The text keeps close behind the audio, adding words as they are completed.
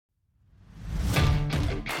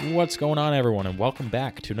What's going on, everyone, and welcome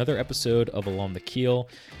back to another episode of Along the Keel,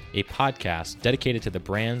 a podcast dedicated to the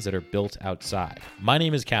brands that are built outside. My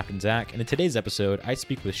name is Captain Zach, and in today's episode, I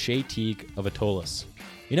speak with Shay Teague of Atollas.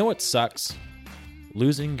 You know what sucks?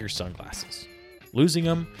 Losing your sunglasses. Losing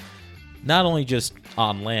them, not only just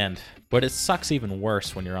on land, but it sucks even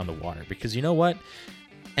worse when you're on the water. Because you know what?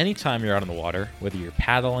 Anytime you're out on the water, whether you're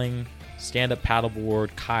paddling, stand-up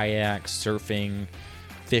paddleboard, kayak, surfing,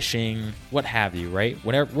 fishing, what have you, right?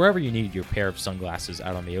 Wherever you need your pair of sunglasses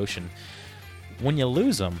out on the ocean, when you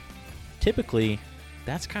lose them, typically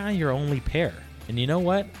that's kind of your only pair. And you know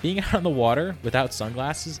what? Being out on the water without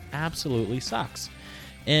sunglasses absolutely sucks.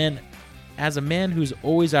 And as a man who's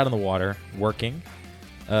always out on the water, working,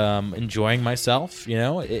 enjoying myself,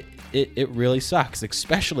 it really sucks,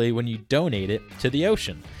 especially when you donate it to the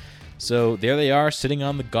ocean. So there they are sitting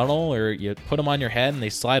on the gunnel, or you put them on your head and they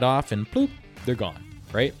slide off and bloop, they're gone.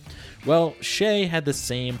 Right? Well, Shay had the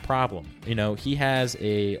same problem. He has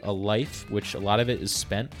a life, which a lot of it is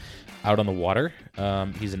spent out on the water.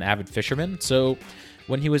 He's an avid fisherman. So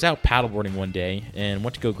when he was out paddleboarding one day and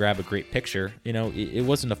went to go grab a great picture, it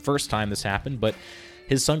wasn't the first time this happened, but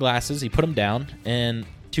his sunglasses, he put them down, and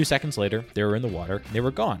 2 seconds later, they were in the water and they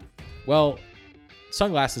were gone. Well,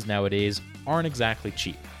 sunglasses nowadays aren't exactly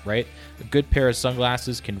cheap, right? A good pair of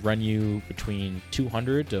sunglasses can run you between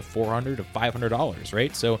 $200 to $400 to $500,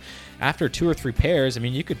 right? So after 2 or 3 pairs,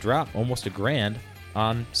 you could drop almost $1,000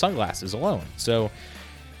 on sunglasses alone. So,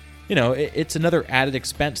 it's another added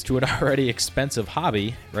expense to an already expensive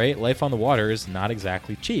hobby, right? Life on the water is not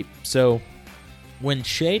exactly cheap. So when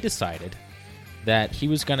Shay decided that he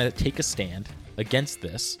was going to take a stand against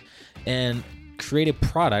this and create a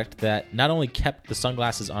product that not only kept the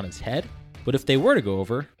sunglasses on his head, but if they were to go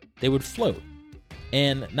over, they would float.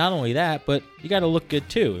 And not only that, but you got to look good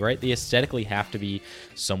too, right? They aesthetically have to be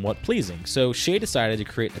somewhat pleasing. So Shay decided to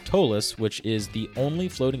create Atollas, which is the only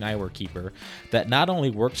floating eyewear keeper that not only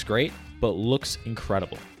works great, but looks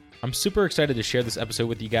incredible. I'm super excited to share this episode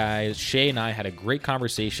with you guys. Shay and I had a great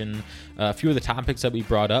conversation. A few of the topics that we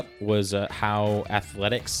brought up was how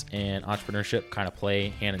athletics and entrepreneurship kind of play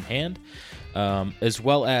hand in hand, as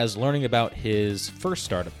well as learning about his first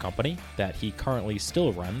startup company that he currently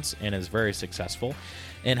still runs and is very successful,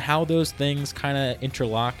 and how those things kind of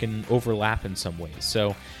interlock and overlap in some ways.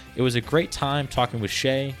 So it was a great time talking with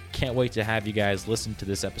Shay. Can't wait to have you guys listen to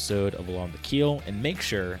this episode of Along the Keel, and make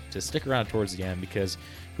sure to stick around towards the end because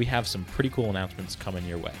we have some pretty cool announcements coming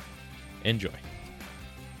your way. Enjoy.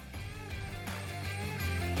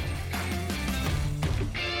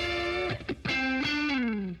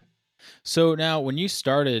 So now, when you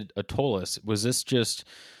started Atollas, was this just,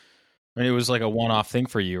 it was like a one-off thing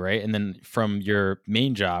for you, right? And then from your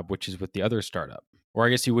main job, which is with the other startup, or I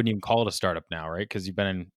guess you wouldn't even call it a startup now, right? Because you've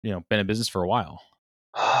been in business for a while.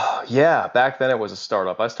 Yeah, back then it was a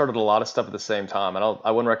startup. I started a lot of stuff at the same time, and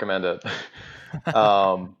I wouldn't recommend it.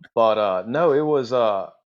 But no, it was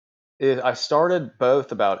I started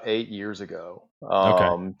both about 8 years ago.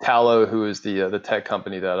 Okay, Tallow, who is the tech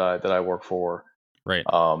company that I work for, right.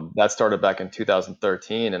 that started back in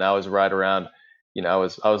 2013, and I was right around. I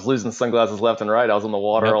was losing sunglasses left and right. I was on the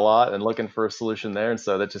water Yep. a lot and looking for a solution there, and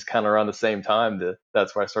so that just kind of around the same time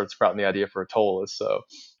that's where I started sprouting the idea for Atollas. So.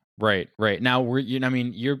 Right. Now,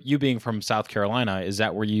 you being from South Carolina, is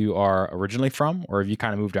that where you are originally from, or have you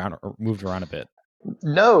kind of moved around a bit?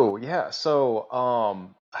 No, yeah. So,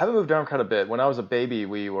 I haven't moved around quite a bit. When I was a baby,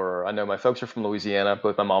 I know my folks are from Louisiana,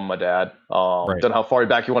 both my mom and my dad. Right. Don't know how far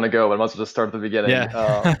back you want to go, but I might as well just start at the beginning.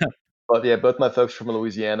 Yeah. But yeah, both my folks from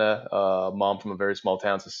Louisiana. Mom from a very small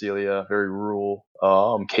town, Cecilia, very rural,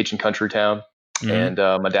 Cajun country town, Hmm. and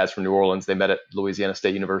my dad's from New Orleans. They met at Louisiana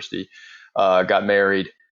State University, got married.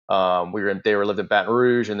 They were lived in Baton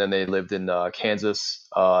Rouge, and then they lived in Kansas,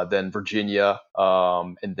 then Virginia,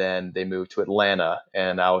 and then they moved to Atlanta.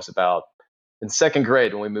 And I was about in second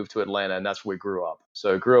grade when we moved to Atlanta, and that's where we grew up.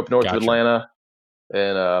 So I grew up north of Gotcha. Atlanta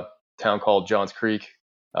in a town called Johns Creek,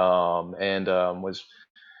 and was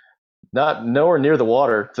not nowhere near the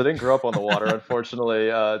water. So I didn't grow up on the water, unfortunately.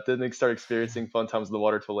 Didn't start experiencing fun times in the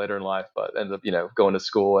water till later in life, but ended up, going to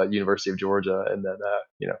school at University of Georgia, and then,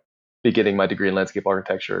 beginning my degree in landscape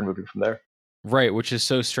architecture and moving from there. Right, which is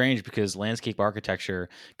so strange because landscape architecture,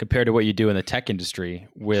 compared to what you do in the tech industry,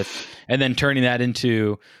 and then turning that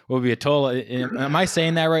into what would be Atolla. Am I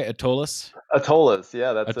saying that right? Atollas. Atollas,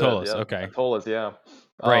 yeah, that's it. Atollas. Yeah, Okay. Atollas, yeah.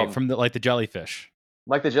 Right, Um, from the jellyfish.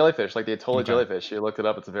 like the jellyfish, like the Atolla Okay. jellyfish. You looked it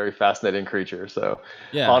up; it's a very fascinating creature. So,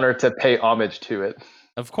 Yeah. honored to pay homage to it.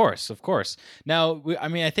 Of course, of course. Now, I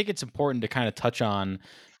mean, I think it's important to kind of touch on,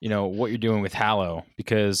 what you're doing with Hallow,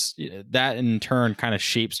 because that in turn kind of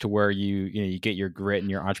shapes to where you get your grit and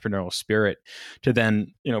your entrepreneurial spirit to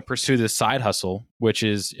then, pursue this side hustle, which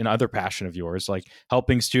is another passion of yours. Like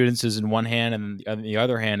helping students is in one hand, and on the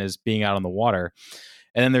other hand is being out on the water.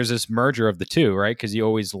 And then there's this merger of the two, right? Because you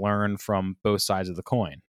always learn from both sides of the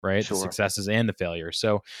coin, right? The Sure. successes and the failures.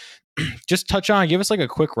 So just give us like a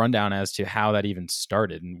quick rundown as to how that even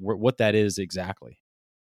started and what that is exactly.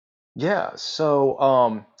 Yeah. So,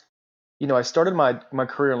 I started my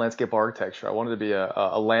career in landscape architecture. I wanted to be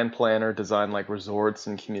a land planner, design like resorts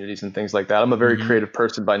and communities and things like that. I'm a very Hmm. creative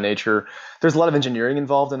person by nature. There's a lot of engineering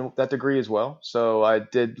involved in that degree as well. So I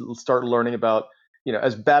did start learning about,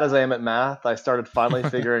 as bad as I am at math, I started finally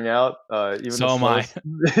figuring out even the So am I.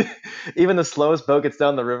 slowest, even the slowest boat gets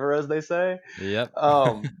down the river, as they say. Yep.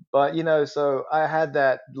 But so I had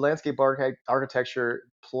that landscape architecture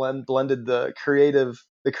blended the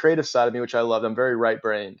creative side of me, which I loved. I'm very right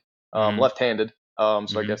brained, Hmm. left-handed. So I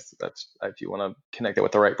Hmm. guess that's if you want to connect it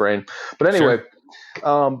with the right brain. But anyway,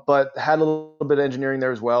 Sure. but had a little bit of engineering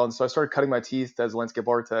there as well, and so I started cutting my teeth as a landscape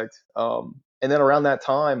architect. And then around that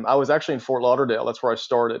time, I was actually in Fort Lauderdale. That's where I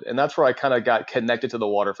started, and that's where I kind of got connected to the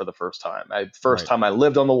water for the first time. First Right. time I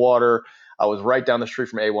lived on the water. I was right down the street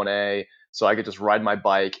from A1A, so I could just ride my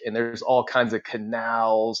bike. And there's all kinds of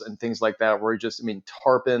canals and things like that where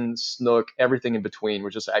tarpon, snook, everything in between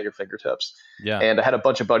was just at your fingertips. Yeah. And I had a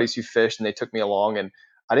bunch of buddies who fished, and they took me along, and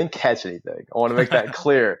I didn't catch anything. I want to make that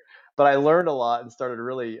clear, but I learned a lot and started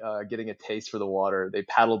really getting a taste for the water. They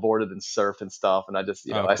paddleboarded and surfed and stuff, and I just,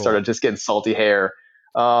 Oh, I cool. started just getting salty hair.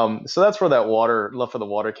 So that's where that love for the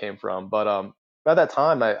water came from. But by that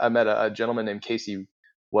time, I met a gentleman named Casey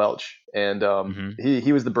Welch, and Hmm.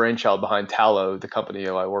 he was the brainchild behind Tallow, the company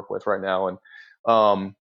I work with right now.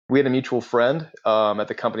 And we had a mutual friend at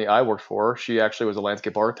the company I worked for. She actually was a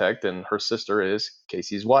landscape architect, and her sister is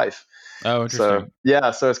Casey's wife. Oh, So interesting.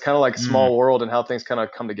 yeah, so it's kind of like a Mm. small world and how things kind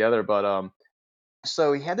of come together. But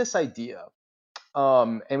so he had this idea,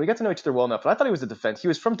 and we got to know each other well enough. And I thought he was a defense. He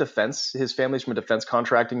was from defense. His family's from a defense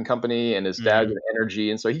contracting company, and his dad's Hmm. in energy.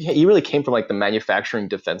 And so he really came from like the manufacturing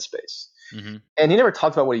defense space. Hmm. And he never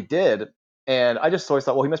talked about what he did. And I just always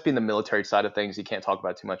thought, well, he must be in the military side of things. He can't talk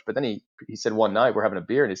about it too much. But then he said one night we're having a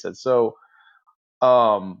beer, and he said, "So,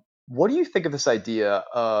 what do you think of this idea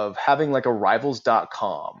of having like a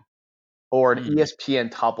Rivals.com or an Mm. ESPN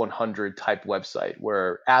Top 100 type website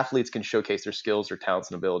where athletes can showcase their skills, their talents,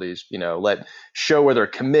 and abilities? Let show where they're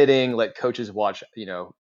committing, let coaches watch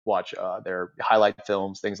their highlight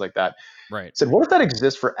films, things like that." Right. Said, what if that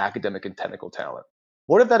exists for academic and technical talent?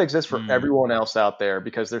 What if that exists for Mm. everyone else out there?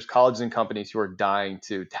 Because there's colleges and companies who are dying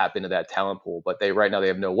to tap into that talent pool, but right now they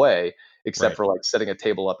have no way except Right. for like setting a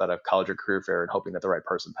table up at a college or career fair and hoping that the right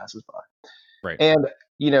person passes by. Right. And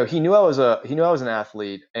he knew I was an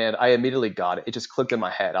athlete, and I immediately got it. It just clicked in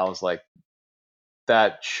my head. I was like,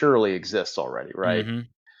 that surely exists already, right? Hmm.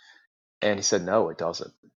 And he said, no, it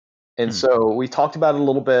doesn't. And Hmm. so we talked about it a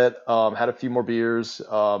little bit, had a few more beers,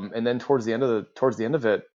 and then towards the end of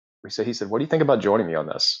it, he said, "What do you think about joining me on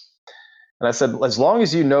this?" And I said, "As long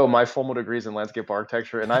as you know my formal degrees in landscape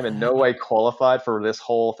architecture, and I'm in no way qualified for this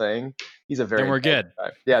whole thing." He's a very Then we're intelligent good.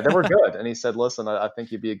 guy. Yeah, then we're good. And he said, "Listen, I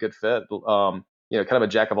think you'd be a good fit. Kind of a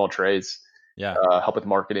jack of all trades. Yeah. Help with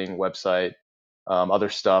marketing, website, other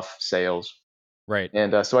stuff, sales." Right.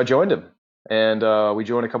 And so I joined him, and we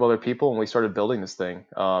joined a couple other people, and we started building this thing.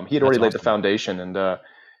 He had That's already laid the awesome. foundation, and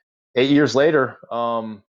 8 years later,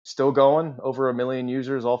 still going, over 1 million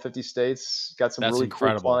users, all 50 states. Got some That's really cool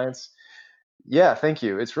incredible. clients. Yeah, thank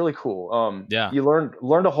you. It's really cool. Yeah. You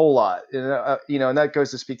learned a whole lot, and that goes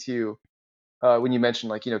to speak to you when you mentioned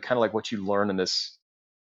like kind of like what you learn in this,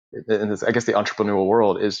 I guess, the entrepreneurial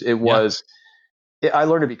world is it Yeah. was I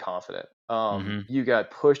learned to be confident. Hmm. You got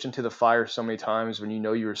pushed into the fire so many times when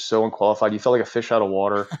you were so unqualified. You felt like a fish out of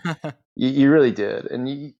water. You really did,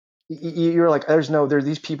 and you're like, there's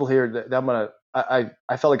these people here that I'm gonna.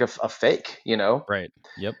 I felt like a fake. Right.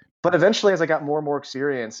 Yep. But eventually, as I got more and more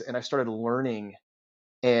experience, and I started learning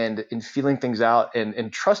and feeling things out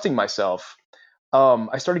and trusting myself,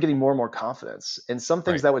 I started getting more and more confidence. And some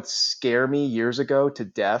things Right. that would scare me years ago to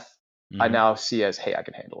death, I Hmm. now see as, hey, I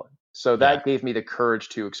can handle it. So Yeah. that gave me the courage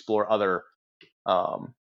to explore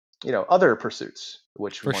um, other pursuits,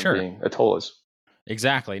 which For one sure. being Atola's.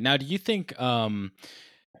 Exactly. Now, do you think,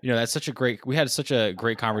 that's we had such a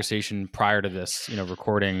great conversation prior to this,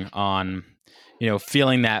 recording on,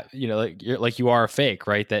 feeling that, like you are a fake,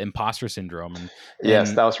 right? That imposter syndrome Yes,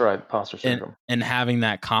 and, that was right. Imposter and, syndrome. and having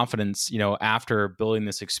that confidence, after building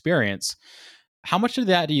this experience. How much of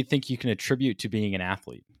that do you think you can attribute to being an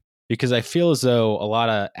athlete? Because I feel as though a lot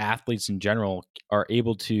of athletes in general are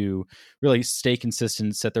able to really stay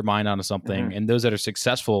consistent, set their mind onto something, Hmm. and those that are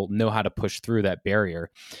successful know how to push through that barrier.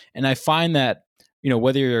 And I find that,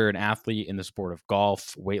 whether you're an athlete in the sport of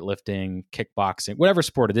golf, weightlifting, kickboxing, whatever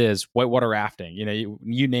sport it is, whitewater rafting,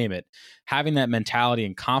 you name it, having that mentality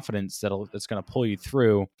and confidence that's going to pull you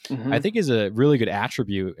through, I Hmm. think is a really good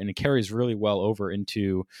attribute, and it carries really well over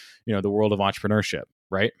into, the world of entrepreneurship,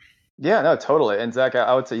 right? Yeah, no, totally. And Zach,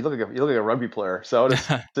 I would say you look like a rugby player, so I would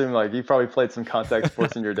assume like you probably played some contact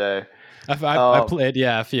sports in your day. I Um, played,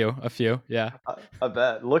 yeah, a few, yeah. I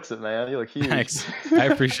bet. Looks it, man. You look huge. Thanks. I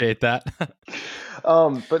appreciate that.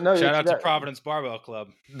 But no, Shout it's out to that. Providence Barbell Club.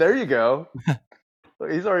 There you go.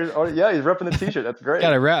 He's already, yeah, he's repping the t-shirt. That's great.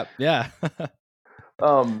 Got a rep, yeah.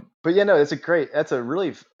 But yeah, no, that's a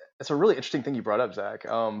really interesting thing you brought up, Zach.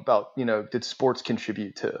 About did sports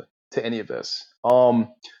contribute to any of this?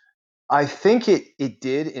 I think it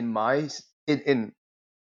did in my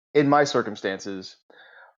circumstances.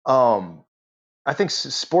 Um, I think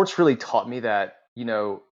sports really taught me that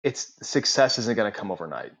it's success isn't going to come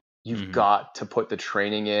overnight. You've Mhm. got to put the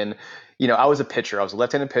training in. I was a pitcher. I was a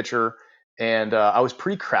left-handed pitcher, and I was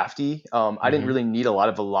pretty crafty. I didn't Mhm. really need a lot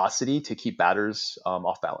of velocity to keep batters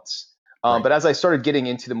off balance. Right. But as I started getting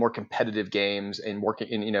into the more competitive games and working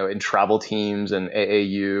in travel teams and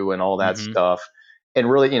AAU and all that Mhm. stuff, and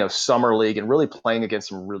really summer league and really playing against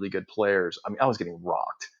some really good players, I mean, I was getting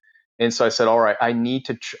rocked. And so I said, all right, I need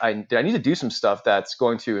to do some stuff that's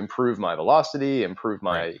going to improve my velocity, improve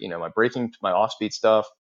Right. my braking, my off speed stuff.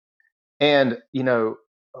 And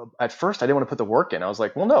at first I didn't want to put the work in. I was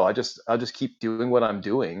like, well, no, I'll just keep doing what I'm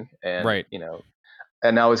doing, and Right.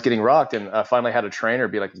 and I was getting rocked. And I finally had a trainer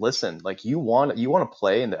be like, listen, like you want to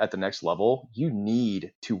play at the next level, you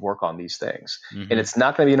need to work on these things. And Mhm. it's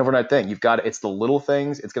not going to be an overnight thing. It's the little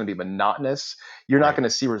things. It's going to be monotonous. You're not Right. going to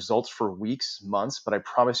see results for weeks, months, but I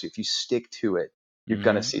promise you, if you stick to it, you're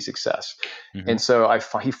going to Mhm. see success. And Mhm.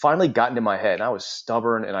 so he finally got into my head, and I was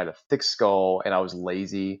stubborn, and I had a thick skull, and I was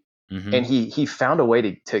lazy. Mhm. And he found a way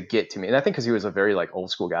to get to me. And I think because he was a very like old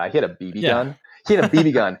school guy, he had a BB Yeah. gun. He had a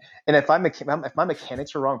BB gun, and if my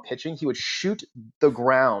mechanics were wrong pitching, he would shoot the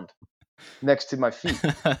ground next to my feet.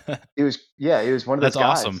 It was one of those That's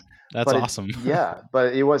guys. awesome. That's But awesome.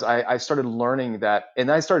 I started learning that,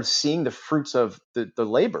 and I started seeing the fruits of the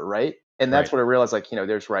labor, right? And that's Right. what I realized, like,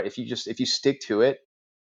 there's right. If you stick to it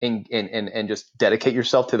and just dedicate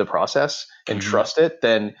yourself to the process and Mhm. trust it,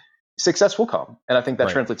 then success will come. And I think that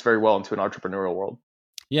Right. translates very well into an entrepreneurial world.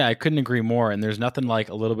 Yeah, I couldn't agree more. And there's nothing like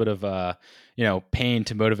a little bit of pain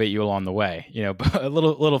to motivate you along the way. A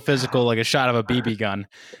little physical, like a shot of a BB gun.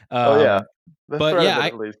 Oh yeah, Um, the but threat of yeah, it I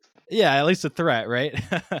at least. yeah, at least a threat, right?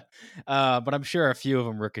 But I'm sure a few of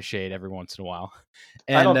them ricocheted every once in a while.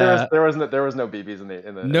 I And don't. There was no BBs no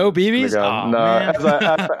in the BBs. gun. Oh No, man, as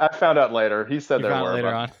I found out later, he said you there found it were, later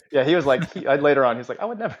but on. yeah, he was like later on, he's like, I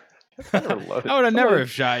would never. I never I would have It's a never loaded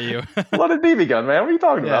have shot you. loaded BB gun, man. What are you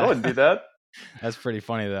talking about? I Yeah. wouldn't do that. That's pretty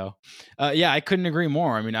funny though. Yeah, I couldn't agree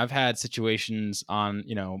more. I mean, I've had situations on,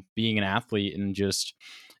 being an athlete and just,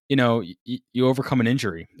 you overcome an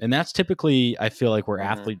injury. And that's typically, I feel like, where Hmm.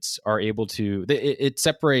 athletes are able to, it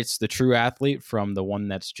separates the true athlete from the one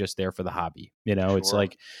that's just there for the hobby. It's Sure.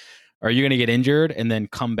 like, are you going to get injured and then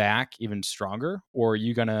come back even stronger? Or are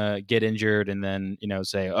you going to get injured and then,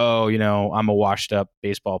 say, oh, I'm a washed up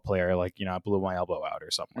baseball player. Like, I blew my elbow out or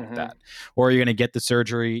something like Hmm. that. Or are you going to get the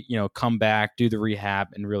surgery, come back, do the rehab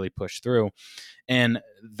and really push through? And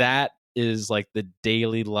that is like the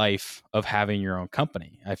daily life of having your own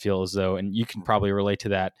company. I feel as though, and you can probably relate to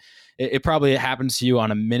that. It probably happens to you on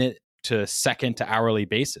a minute to second to hourly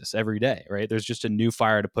basis every day, right? There's just a new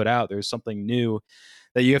fire to put out. There's something new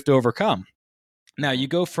that you have to overcome. Now you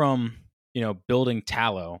go from, building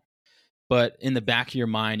tallow, but in the back of your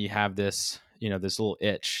mind, you have this, this little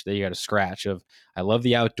itch that you got to scratch of, I love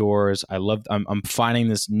the outdoors. I'm finding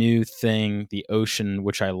this new thing, the ocean,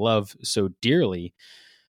 which I love so dearly.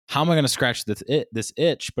 How am I going to scratch this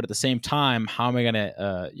itch? But at the same time, how am I going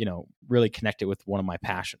to, really connect it with one of my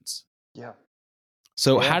passions? Yeah.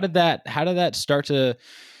 So Yeah. how did that start to,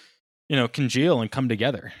 congeal and come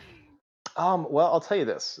together? Well, I'll tell you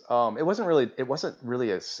this. It wasn't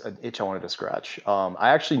really an itch I wanted to scratch. I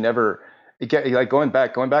actually never, like going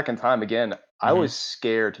back in time again. I Hmm. was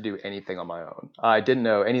scared to do anything on my own. I didn't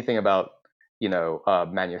know anything about,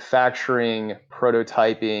 manufacturing,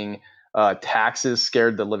 prototyping, taxes.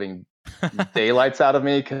 Scared the living daylights out of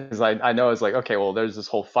me because I know it's like, okay, well, there's this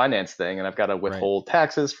whole finance thing, and I've got to Right. withhold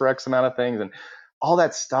taxes for X amount of things, and all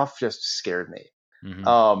that stuff just scared me.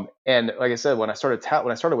 Mm-hmm. And like I said, when I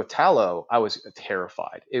started with Tallow, I was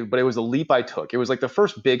terrified. But it was a leap I took. It was like the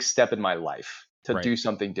first big step in my life to Right. do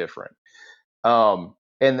something different. And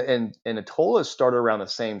Atolla started around the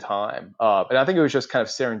same time. And I think it was just kind of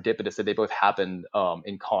serendipitous that they both happened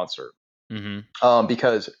in concert. Mm-hmm.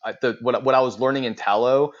 Because what I was learning in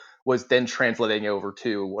Tallow was then translating over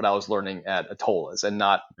to what I was learning at Atollas, and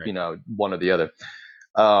not Right. one or the other.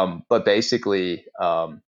 But basically,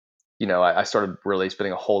 I started really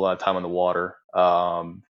spending a whole lot of time on the water.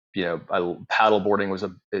 Paddleboarding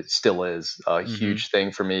it still is a Mm-hmm. huge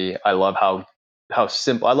thing for me. I love how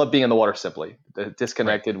simple. I love being in the water simply, Right.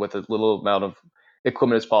 disconnected with as little amount of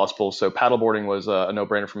equipment as possible. So paddleboarding was a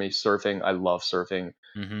no-brainer for me. Surfing, I love surfing.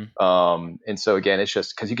 Mm-hmm. And so again, it's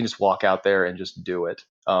just because you can just walk out there and just do it.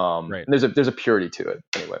 Right. And there's a purity to it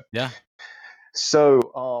anyway. Yeah.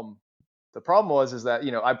 So the problem is that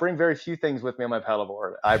I bring very few things with me on my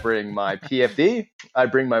paddleboard. I bring my PFD, I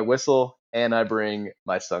bring my whistle, and I bring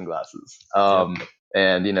my sunglasses. Yep.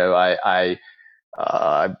 And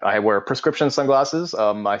I wear prescription sunglasses.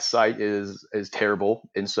 My sight is terrible,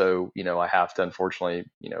 and so I have to unfortunately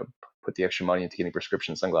put the extra money into getting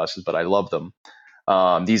prescription sunglasses. But I love them.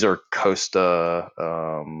 These are Costa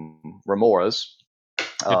Remoras.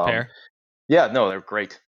 Good Um, pair. yeah, no, they're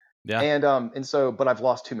great. Yeah. But I've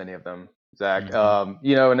lost too many of them, Zach. Mm-hmm.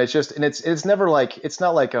 And it's never like it's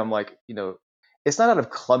not like I'm like it's not out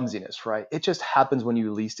of clumsiness, right? It just happens when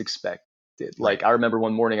you least expect it. Right. Like I remember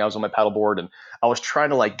one morning I was on my paddleboard and I was trying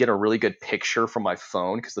to like get a really good picture from my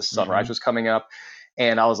phone because the Mm-hmm. sunrise was coming up,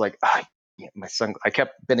 and I was like, I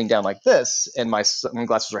kept bending down like this, and my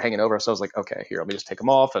sunglasses were hanging over. So I was like, okay, here, let me just take them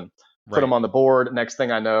off and put them Right. on the board. Next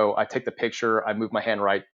thing I know, I take the picture, I move my hand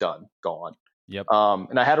right, done, gone. Yep.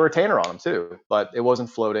 And I had a retainer on them too, but it wasn't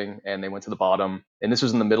floating, and they went to the bottom. And this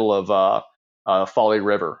was in the middle of Folly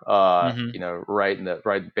River, Mm-hmm. right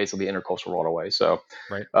basically the intercoastal waterway. So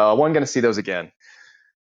Right. wasn't going to see those again.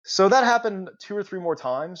 So that happened 2 or 3 more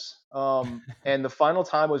times. And the final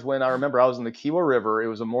time was when I remember I was in the Kiowa River. It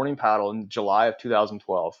was a morning paddle in July of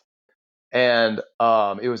 2012. And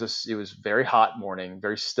it was very hot morning,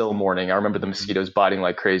 very still morning. I remember the Mm-hmm. mosquitoes biting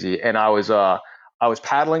like crazy, and I was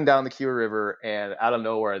paddling down the Kiowa River, and out of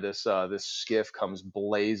nowhere, this skiff comes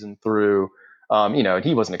blazing through. And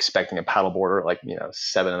he wasn't expecting a paddleboarder at like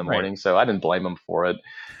 7 in the Right. morning, so I didn't blame him for it.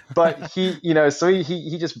 But so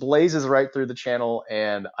he just blazes right through the channel,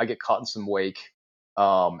 and I get caught in some wake,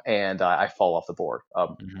 and I fall off the board.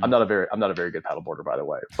 Mm-hmm. I'm not a very good paddleboarder, by the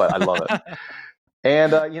way, but I love it.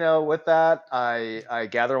 And with that, I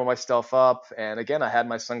gather all my stuff up, and again, I had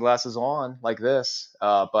my sunglasses on like this,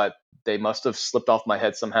 but they must have slipped off my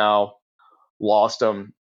head somehow, lost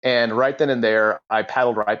them, and right then and there, I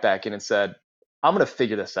paddled right back in and said, "I'm gonna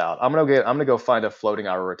figure this out. I'm gonna go find a floating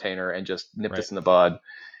hour retainer and just nip Right. this in the bud."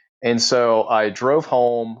 And so I drove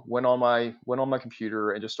home, went on my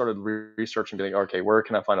computer, and just started researching, being like, okay, where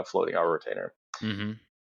can I find a floating hour retainer? Mm-hmm.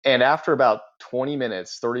 And after about 20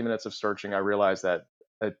 minutes, 30 minutes of searching, I realized that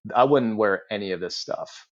I wouldn't wear any of this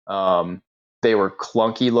stuff. They were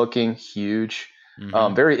clunky looking, huge,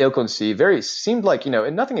 Mm-hmm. very ill-conceived, very seemed like,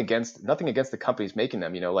 and nothing against the companies making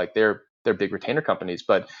them, like they're big retainer companies,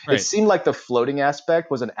 but it Right. seemed like the floating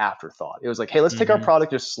aspect was an afterthought. It was like, hey, let's take our Mm-hmm.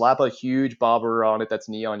 product, just slap a huge bobber on it that's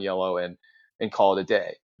neon yellow and call it a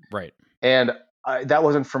day. Right. And that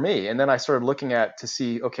wasn't for me. And then I started looking at to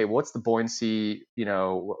see, okay, what's the buoyancy?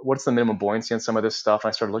 What's the minimum buoyancy on some of this stuff? And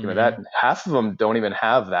I started looking at Mm-hmm. that, and half of them don't even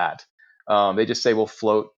have that. They just say we'll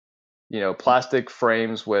float, plastic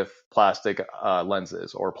frames with plastic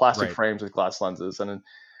lenses, or plastic Right. frames with glass lenses. And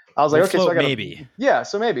I was like, We'll okay, so float I gotta, maybe. yeah,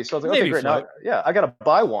 so maybe. So I was like, okay, Maybe great. Now, float. yeah, I gotta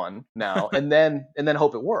buy one now, and then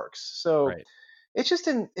hope it works. So Right. it just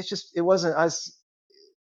didn't. It wasn't as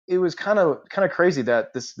it was kind of crazy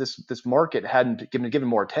that this market hadn't given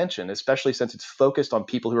more attention, especially since it's focused on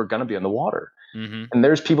people who are going to be on the water. Mm-hmm. And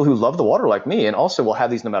there's people who love the water like me, and also will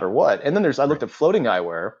have these no matter what. And then I Right. looked at floating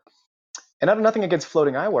eyewear, and I have nothing against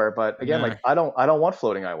floating eyewear, but again, Nah. like I don't want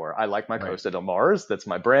floating eyewear. I like my Right. Costa Del Mars. That's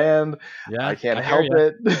my brand. I Yeah. can't I hear help you.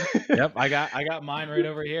 it. Yep. I got mine right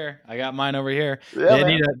over here. I got mine over here. Yeah, They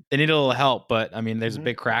man. need a little help, but I mean, there's a Hmm.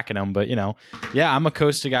 big crack in them. But yeah, I'm a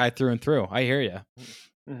Costa guy through and through. I hear you.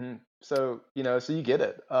 Hmm. So so you get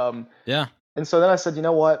it. Yeah. And so then I said, you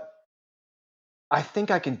know what? I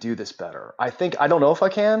think I can do this better. I don't know if I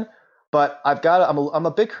can, but I'm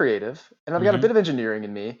a bit creative, and I've got a Mm-hmm. bit of engineering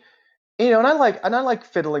in me. And I like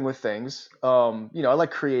fiddling with things. I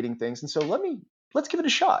like creating things, and so let's give it a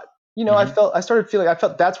shot. Mm-hmm. I felt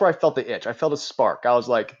that's where I felt the itch. I felt a spark. I was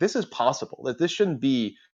like, this is possible. That this shouldn't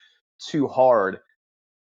be too hard.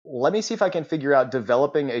 let me see if I can figure out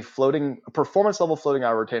developing a performance level floating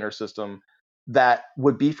hour retainer system that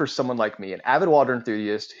would be for someone like me, an avid water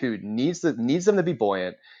enthusiast who needs them to be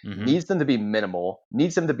buoyant, needs them to be minimal,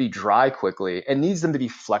 needs them to be dry quickly, and needs them to be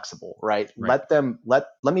flexible, right? Right.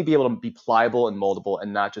 Let me be able to be pliable and moldable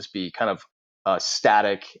and not just be kind of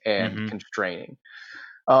static and constraining.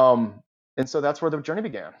 And so that's where the journey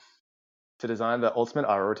began, to design the ultimate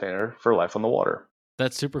hour retainer for life on the water.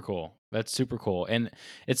 That's super cool. That's super cool. And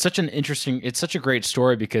it's such a great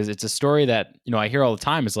story, because it's a story that, I hear all the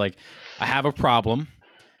time, is like, I have a problem,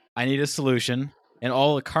 I need a solution, and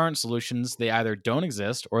all the current solutions, they either don't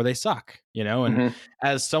exist or they suck, and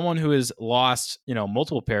as someone who has lost,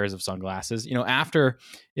 multiple pairs of sunglasses, after,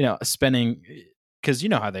 spending, because you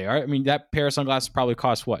know how they are. I mean, that pair of sunglasses probably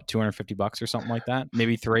cost what, $250 or something like that,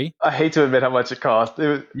 maybe $300. I hate to admit how much it cost. It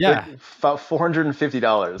was Yeah. like about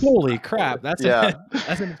 $450. Holy crap! That's yeah.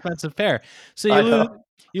 That's an expensive pair. So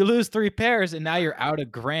you lose 3 pairs, and now you're out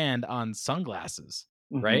 $1,000 on sunglasses,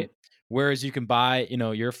 right? Whereas you can buy,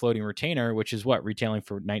 your floating retainer, which is what, retailing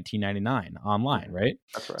for $19.99 online, right?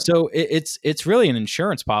 That's right. So it's really an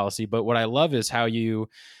insurance policy. But what I love is how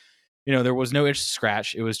there was no itch to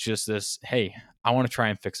scratch. It was just this, hey, I want to try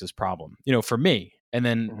and fix this problem, for me. And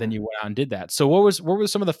then you went out and did that. So what were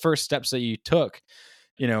some of the first steps that you took,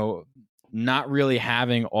 not really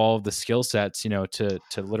having all of the skill sets, to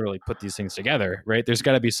literally put these things together, right? There's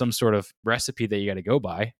got to be some sort of recipe that you got to go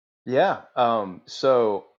by. Yeah.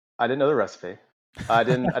 So I didn't know the recipe. I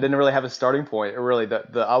didn't really have a starting point. Really,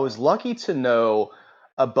 I was lucky to know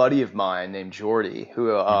a buddy of mine named Jordy, who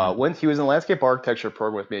he was in the landscape architecture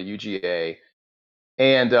program with me at UGA,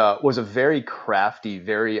 and was a very crafty,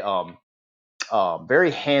 very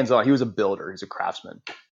hands-on. He was a builder. He's a craftsman.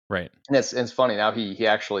 Right. And it's funny now. He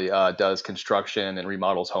actually does construction and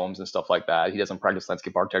remodels homes and stuff like that. He doesn't practice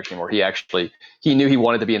landscape architecture anymore. He knew he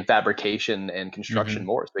wanted to be in fabrication and construction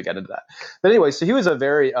more, so he got into that. But anyway, so he was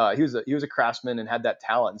a craftsman and had that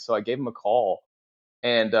talent. And so I gave him a call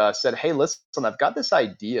and said, "Hey, listen, I've got this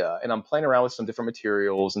idea, and I'm playing around with some different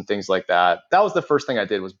materials and things like that." That was the first thing I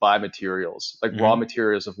did, was buy materials, like raw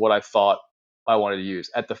materials of what I thought I wanted to use.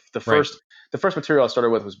 At the first material I started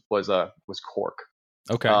with was cork.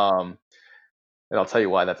 Okay. And I'll tell you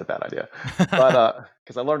why that's a bad idea, but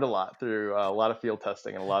because I learned a lot through a lot of field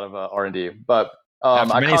testing and a lot of R&D. But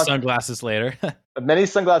many sunglasses later,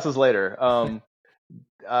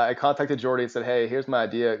 I contacted Jordy and said, "Hey, here's my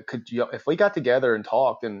idea. If we got together and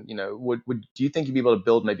talked, and do you think you'd be able to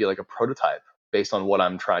build maybe like a prototype based on what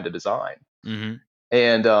I'm trying to design?"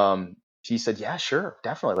 And he said, "Yeah, sure,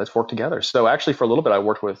 definitely. Let's work together." So actually, for a little bit, I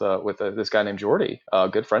worked with this guy named Jordy, a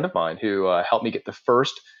good friend of mine, who helped me get the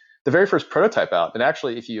very first prototype out. And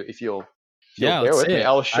actually, if you'll bear with me,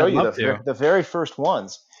 I'll show you the very first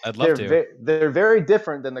ones. I'd love to. They're very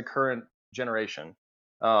different than the current generation.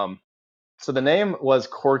 So the name was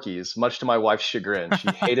Corkies, much to my wife's chagrin.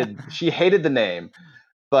 She hated the name,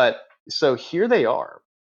 but so here they are.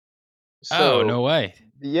 So, oh, no way.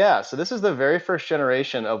 Yeah, so this is the very first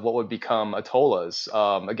generation of what would become Atollas.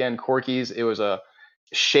 Again, Corkies. It was a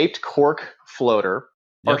shaped cork floater.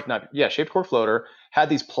 Shaped cork floater. Had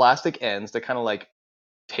these plastic ends that kind of like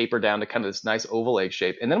taper down to kind of this nice oval egg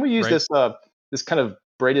shape. And then we used this kind of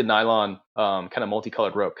braided nylon, kind of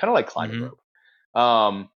multicolored rope, kind of like climbing rope.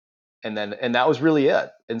 And that was really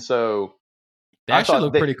it. And so they actually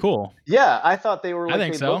look pretty cool. Yeah, I thought they were. I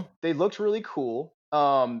think so. They looked really cool.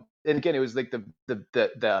 And again, it was like the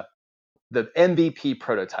MVP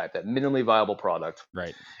prototype, that minimally viable product.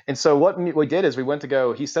 Right. And so what we did is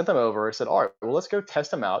he sent them over. I said, "All right, well, let's go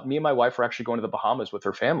test them out." Me and my wife were actually going to the Bahamas with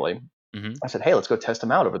her family. I said, "Hey, let's go test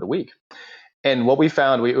them out over the week." And what we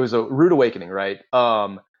found, it was a rude awakening, right?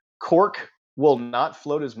 Cork will not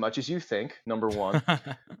float as much as you think, number one.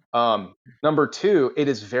 Number two, it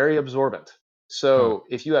is very absorbent. So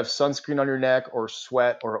if you have sunscreen on your neck or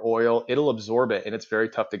sweat or oil, it'll absorb it, and it's very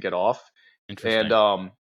tough to get off. Interesting.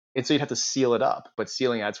 And so you'd have to seal it up, but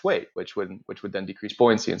sealing adds weight, which would then decrease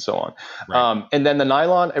buoyancy and so on. Right. And then the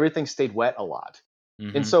nylon, everything stayed wet a lot.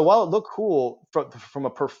 And so while it looked cool from a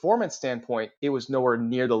performance standpoint, it was nowhere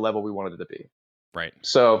near the level we wanted it to be. Right.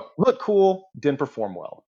 So looked cool, didn't perform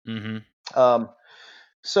well.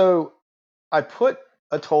 So I put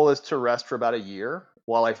Atollas to rest for about a year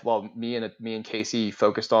while me and Casey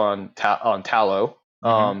focused on tallow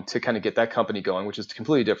to kind of get that company going, which is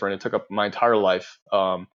completely different. It took up my entire life.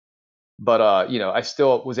 But I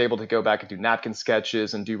still was able to go back and do napkin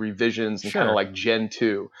sketches and do revisions and kind of like Gen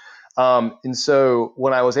 2. And so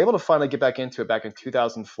when I was able to finally get back into it back in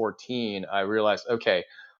 2014, I realized, okay,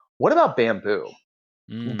 what about bamboo?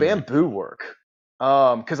 Bamboo work.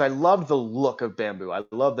 Because I love the look of bamboo. I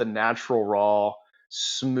love the natural, raw,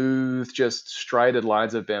 smooth, just striated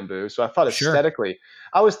lines of bamboo. So I thought Sure. aesthetically,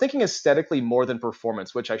 I was thinking aesthetically more than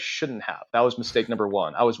performance, which I shouldn't have. That was mistake number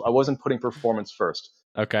one. I wasn't putting performance first.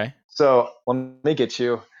 Okay. So let me get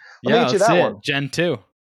you Yeah, let's that see one. it. Gen 2.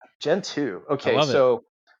 Gen 2. I Okay, love it. so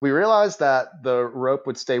we realized that the rope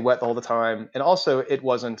would stay wet all the time, and also it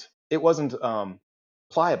wasn't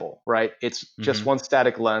pliable, right? It's just Hmm. one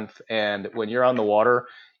static length, and when you're on the water,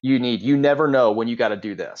 you never know when you got to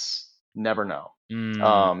do this. Never know.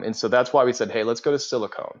 Mm, And so that's why we said, hey, let's go to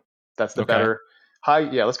silicone. That's the okay. better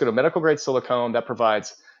yeah, let's go to medical grade silicone that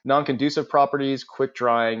provides non-conducive properties, quick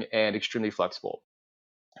drying, and extremely flexible.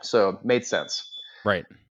 So made sense. Right.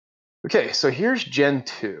 Okay, so here's Gen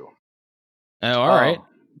 2. Oh, all right. Um,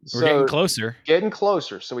 We're getting so closer. getting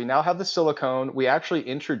closer. So we now have the silicone. We actually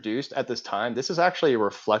introduced at this time, this is actually a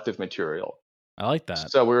reflective material. I like that.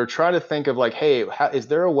 So we were trying to think of like, hey, is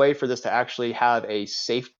there a way for this to actually have a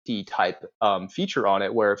safety type feature on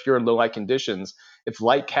it where if you're in low light conditions, if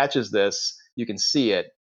light catches this, you can see it.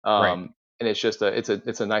 Right. And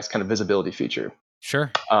it's a nice kind of visibility feature.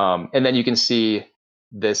 Sure. And then you can see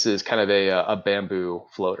this is kind of a bamboo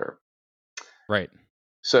floater. Right.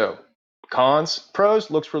 So pros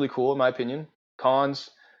looks really cool in my opinion. Cons,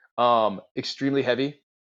 extremely heavy,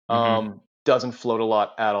 Hmm. doesn't float a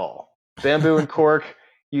lot at all. Bamboo and cork,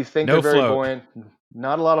 you think they're No very float. buoyant,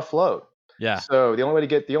 not a lot of float. Yeah. So the only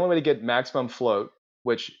way to get maximum float,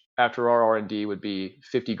 which after our R&D would be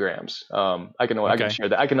 50 grams. I can Okay. share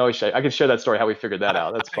that. I can share that story how we figured that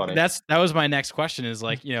out. That's funny. That was my next question is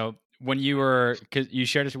like, when you were, because you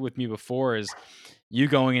shared it with me before, is you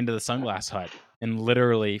going into the Sunglass Hut and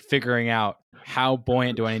literally figuring out how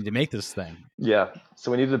buoyant do I need to make this thing? Yeah.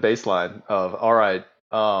 So we needed a baseline of, all right,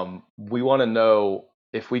 we want to know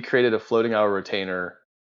if we created a floating hour retainer,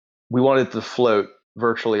 we want it to float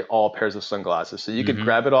virtually all pairs of sunglasses. So you could Hmm.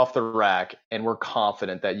 grab it off the rack and we're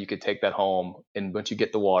confident that you could take that home and once you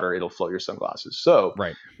get the water, it'll float your sunglasses. So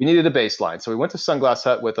Right. we needed a baseline. So we went to Sunglass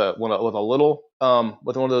Hut with one of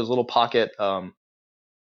those little pocket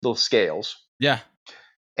little scales. Yeah.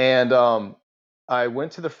 And I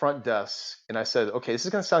went to the front desk and I said, okay, this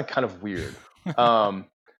is going to sound kind of weird. Um,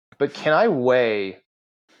 but can I weigh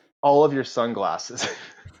all of your sunglasses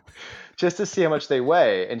just to see how much they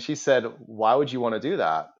weigh? And she said, why would you want to do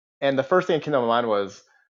that? And the first thing that came to my mind was,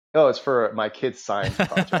 oh, it's for my kid's science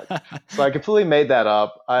project. So I completely made that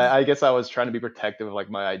up. I guess I was trying to be protective of like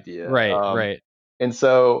my idea. Right. Right. And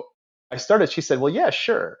so she said, well, yeah,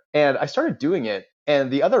 sure. And I started doing it.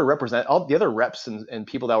 And all the other reps and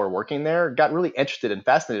people that were working there got really interested and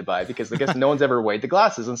fascinated by it because I guess no one's ever weighed the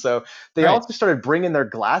glasses. And so they Right. also started bringing their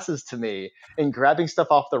glasses to me and grabbing stuff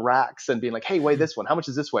off the racks and being like, hey, weigh this one. How much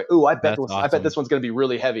does this weigh? Ooh, That's I bet this awesome. one's going to be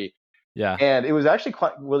really heavy. Yeah. And it was actually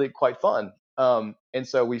quite fun. And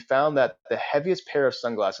so we found that the heaviest pair of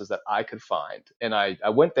sunglasses that I could find, and I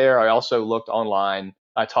went there. I also looked online.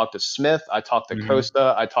 I talked to Smith. I talked to Hmm.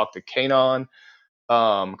 Costa. I talked to Canon.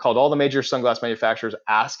 Called all the major sunglass manufacturers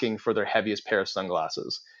asking for their heaviest pair of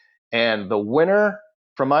sunglasses. And the winner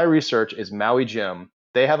from my research is Maui Jim.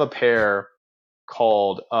 They have a pair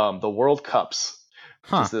called the World Cups,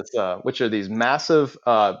 Huh. which are these massive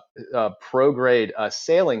pro grade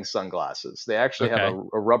sailing sunglasses. They actually have Okay.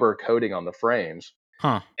 a rubber coating on the frames,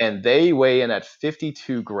 Huh. and they weigh in at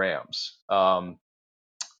 52 grams,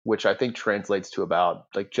 which I think translates to about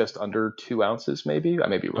like just under 2 ounces, maybe. I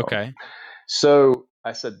may be wrong. Okay. So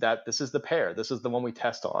I said that this is the pair. This is the one we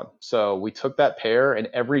test on. So we took that pair, and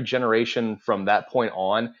every generation from that point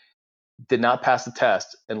on did not pass the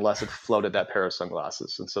test unless it floated that pair of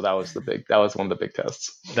sunglasses. And so that was one of the big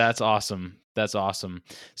tests. That's awesome. That's awesome.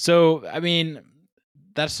 So, I mean,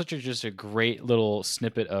 that's just a great little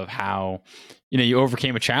snippet of how, you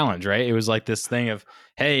overcame a challenge, right? It was like this thing of,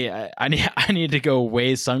 hey, I need I need to go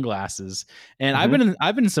weigh sunglasses, and Mm-hmm.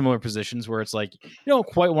 I've been in similar positions where it's like you don't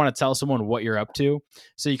quite want to tell someone what you're up to,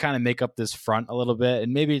 so you kind of make up this front a little bit,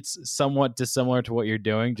 and maybe it's somewhat dissimilar to what you're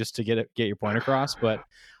doing just to get your point across. But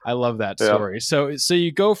I love that Yeah. story. So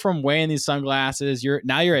you go from weighing these sunglasses, you're at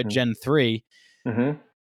Mm-hmm. Gen 3. Mm-hmm.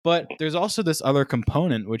 But there's also this other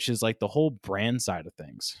component, which is like the whole brand side of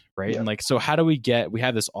things, right? Yeah. And like, so how do we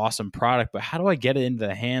have this awesome product, but how do I get it into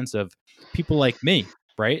the hands of people like me,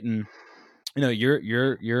 right? And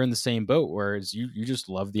you're in the same boat, whereas you just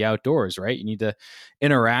love the outdoors, right? You need to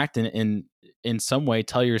interact and in some way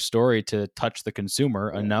tell your story to touch the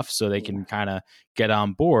consumer enough so they can kind of get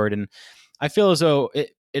on board. And I feel as though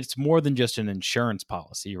it's more than just an insurance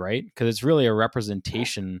policy, right? Because it's really a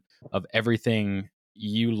representation of everything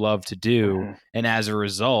you love to do, Mm-hmm. and as a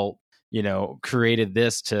result, created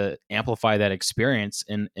this to amplify that experience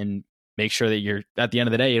and make sure that you're, at the end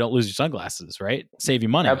of the day, you don't lose your sunglasses, right? Save you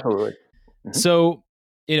money. Absolutely. So,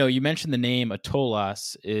 you mentioned the name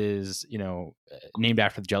Atolas is, named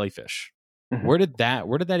after the jellyfish. Where did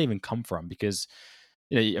that even come from? Because,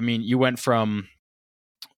 you went from,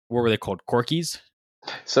 what were they called? Corkies?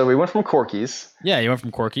 So we went from Corkies. Yeah, you went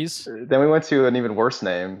from Corkies. Then we went to an even worse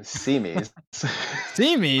name, Seamies.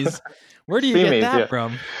 Seamies? Where do you get that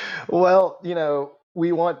from? Well,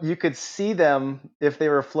 you could see them if they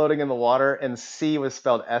were floating in the water, and C was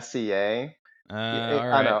spelled SCA. All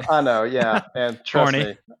right. I know, yeah. And trust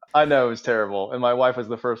me, I know it was terrible. And my wife was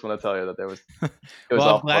the first one to tell you that it was well,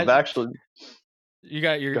 awful. But actually, you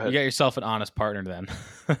got yourself an honest partner then.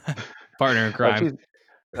 Partner in crime.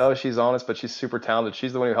 She's honest, but she's super talented.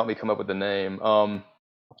 She's the one who helped me come up with the name.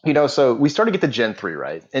 So we started to get the Gen 3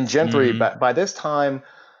 right. And Gen 3, by this time,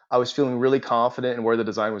 I was feeling really confident in where the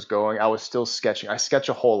design was going. I was still sketching. I sketch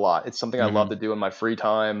a whole lot. It's something I love to do in my free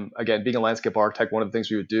time. Again, being a landscape architect, one of the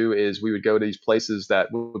things we would do is we would go to these places that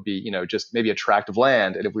would be, just maybe a tract of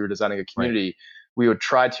land. And if we were designing a community, we would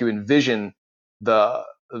try to envision the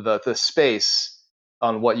space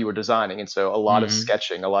on what you were designing. And so a lot of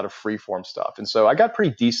sketching, a lot of free form stuff. And so I got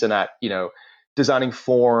pretty decent at, designing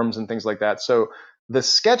forms and things like that. So the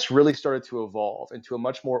sketch really started to evolve into a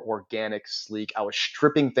much more organic, sleek. I was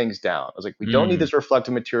stripping things down. I was like, we don't need this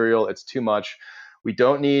reflective material. It's too much. We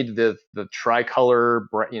don't need the tricolor,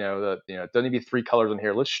 don't need to be 3 colors in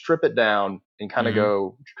here. Let's strip it down and kind of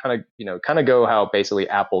go how basically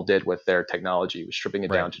Apple did with their technology, was stripping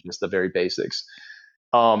it down to just the very basics.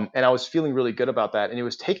 And I was feeling really good about that. And it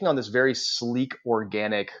was taking on this very sleek,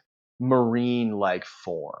 organic, marine-like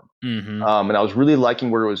form. And I was really liking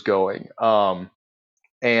where it was going.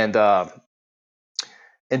 And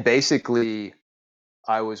basically,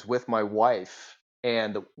 I was with my wife,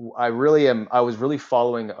 and I was really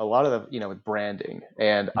following a lot of the, with branding.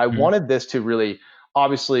 And I wanted this to really,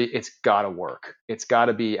 obviously, it's got to work. It's got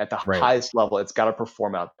to be at the highest level. It's got to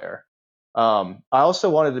perform out there. I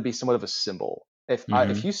also wanted to be somewhat of a symbol.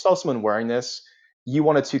 If you saw someone wearing this, you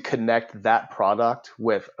wanted to connect that product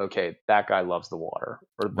with, okay, that guy loves the water,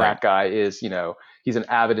 or that guy is, he's an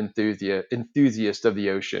avid enthusiast of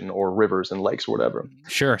the ocean or rivers and lakes or whatever.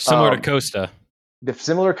 Sure. Similar to Costa.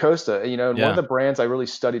 Similar to Costa, and one of the brands I really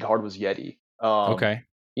studied hard was Yeti. Okay.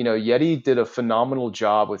 Yeti did a phenomenal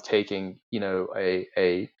job with taking,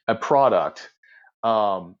 a product,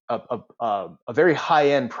 a very high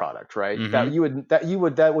end product, right?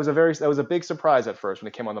 That was a big surprise at first when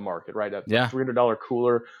it came on the market, right? A $300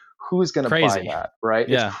 cooler. Who's going to buy that, right?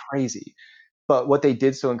 Yeah. It's crazy. But what they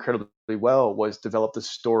did so incredibly well was develop the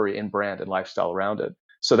story and brand and lifestyle around it.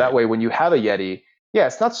 So that way, when you have a Yeti,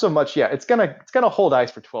 it's not so much. It's gonna hold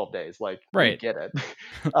ice for 12 days. Like, you get it.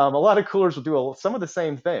 A lot of coolers will do some of the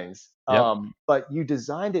same things. But you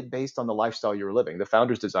designed it based on the lifestyle you were living. The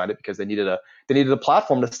founders designed it because they needed a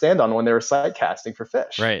platform to stand on when they were sight casting for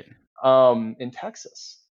fish. Right. In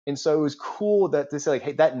Texas. And so it was cool that they say, like,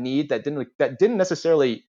 hey, that didn't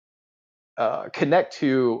necessarily connect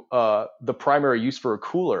to the primary use for a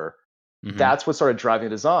cooler. That's what started driving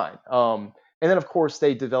the design. And then, of course,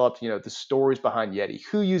 they developed, the stories behind Yeti.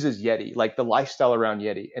 Who uses Yeti? Like the lifestyle around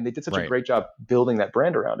Yeti. And they did such a great job building that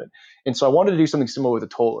brand around it. And so I wanted to do something similar with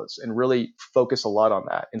Atolas and really focus a lot on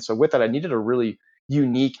that. And so with that, I needed a really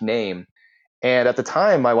unique name. And at the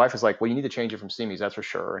time, my wife was like, well, you need to change it from Seamies, that's for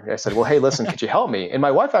sure. And I said, well, hey, listen, could you help me? And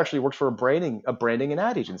my wife actually works for a branding and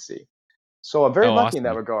ad agency. So I'm very lucky in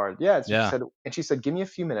that regard. She said, give me a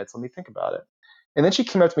few minutes. Let me think about it. And then she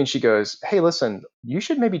came up to me and she goes, hey, listen, you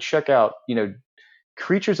should maybe check out,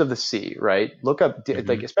 creatures of the sea, right? Look up,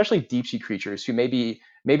 like, especially deep sea creatures who maybe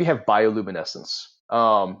have bioluminescence,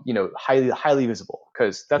 highly visible.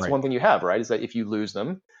 Because that's one thing you have, right? Is that if you lose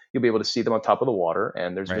them, you'll be able to see them on top of the water,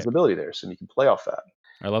 and there's visibility there. So you can play off that.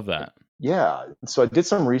 I love that. Yeah. So I did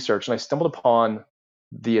some research and I stumbled upon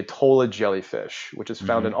the Atola jellyfish, which is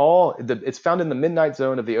found it's found in the midnight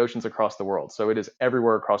zone of the oceans across the world. So it is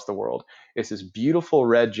everywhere across the world. It's this beautiful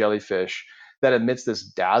red jellyfish that emits this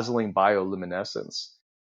dazzling bioluminescence.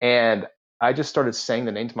 And I just started saying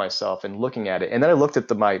the name to myself and looking at it. And then I looked at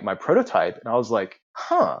my prototype and I was like,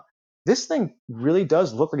 this thing really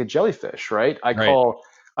does look like a jellyfish, right? I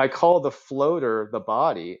call the floater the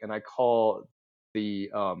body, and I call these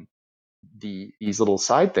little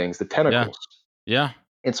side things the tentacles. Yeah.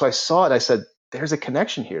 And so I saw it. I said, there's a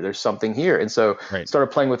connection here. There's something here. And so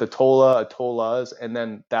started playing with Atolas, and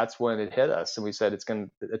then that's when it hit us. And we said, it's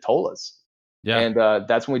going to Atolas. Yeah. And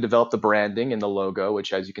that's when we developed the branding and the logo,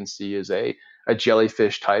 which, as you can see, is a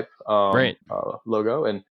jellyfish type logo.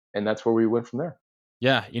 And that's where we went from there.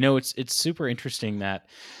 Yeah, it's super interesting that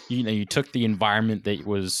you took the environment that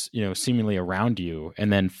was seemingly around you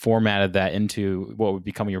and then formatted that into what would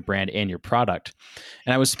become your brand and your product.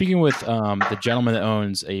 And I was speaking with the gentleman that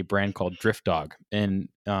owns a brand called Drift Dog, and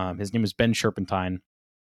his name is Ben Sherpentine.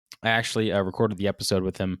 I actually recorded the episode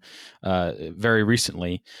with him very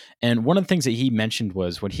recently, and one of the things that he mentioned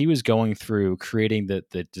was when he was going through creating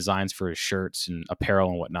the designs for his shirts and apparel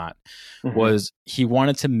and whatnot, Hmm. was he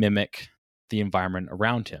wanted to mimic the environment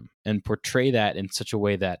around him and portray that in such a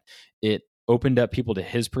way that it opened up people to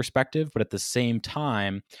his perspective, but at the same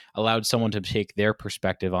time allowed someone to take their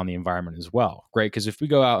perspective on the environment as well. Right? Because if we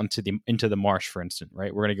go out into the marsh, for instance,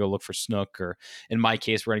 right, we're going to go look for snook, or in my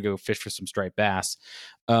case, we're going to go fish for some striped bass.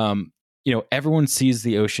 Um, everyone sees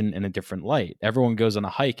the ocean in a different light. Everyone goes on a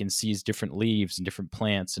hike and sees different leaves and different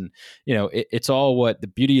plants, and it's all what the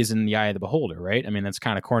beauty is in the eye of the beholder, right? I mean, that's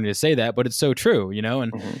kind of corny to say that, but it's so true,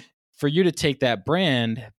 and Hmm. for you to take that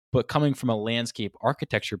brand, but coming from a landscape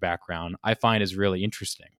architecture background, I find is really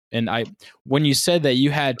interesting. And when you said that you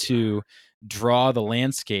had to draw the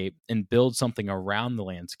landscape and build something around the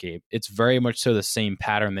landscape, it's very much so the same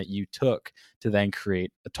pattern that you took to then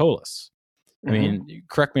create Atollas. I Hmm. mean,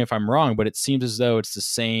 correct me if I'm wrong, but it seems as though it's the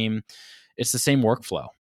same workflow.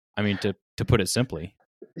 I mean, to put it simply.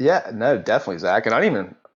 Yeah, no, definitely, Zach. And I didn't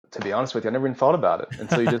even, to be honest with you, I never even thought about it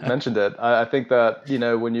until you just mentioned it. I think that,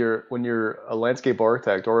 when you're a landscape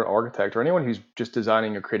architect or an architect or anyone who's just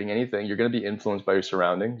designing or creating anything, you're going to be influenced by your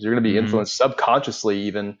surroundings. You're going to be Hmm. influenced subconsciously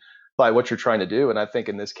even by what you're trying to do. And I think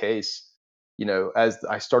in this case, as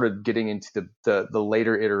I started getting into the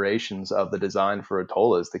later iterations of the design for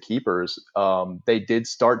Atollas, the keepers, they did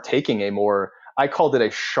start taking a more, I called it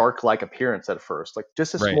a shark-like appearance at first, like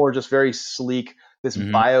just this Right. more, just very sleek, this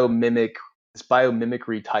Hmm.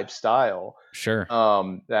 biomimicry type style. Sure.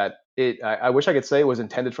 That I wish I could say it was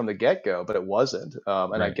intended from the get-go, but it wasn't.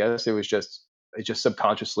 And I Right. guess it just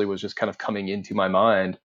subconsciously was just kind of coming into my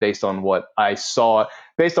mind based on what I saw,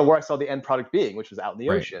 based on where I saw the end product being, which was out in the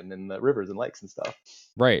Right. ocean and the rivers and lakes and stuff.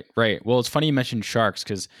 Right, right. Well, it's funny you mentioned sharks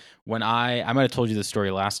because when I might have told you this story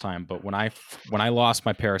last time, but when I lost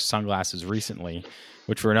my pair of sunglasses recently,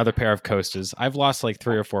 which were another pair of Costas, I've lost like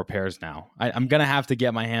 3 or 4 pairs now. I'm gonna have to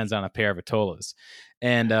get my hands on a pair of Atollas,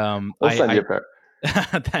 and We'll send you a pair.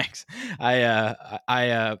 thanks.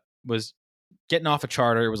 I was getting off a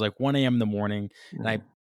charter. It was like 1 a.m. in the morning, and I Mhm.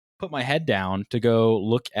 put my head down to go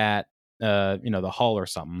look at the hull or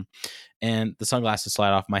something, and the sunglasses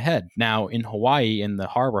slide off my head. Now in Hawaii, in the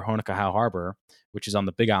harbor, Honokaha Harbor, which is on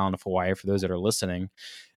the Big Island of Hawaii, for those that are listening,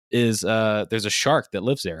 is there's a shark that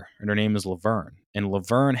lives there, and her name is Laverne, and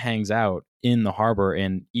Laverne hangs out in the harbor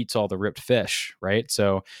and eats all the ripped fish. Right,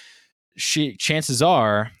 so chances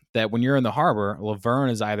are that when you're in the harbor, Laverne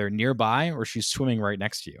is either nearby or she's swimming right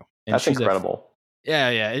next to you, and That's she's a incredible. yeah,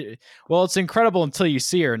 yeah. Well, it's incredible until you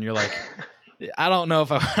see her and you're like, I don't know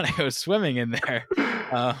if I want to go swimming in there.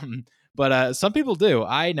 Um, but some people do.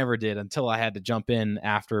 I never did until I had to jump in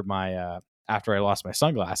after I lost my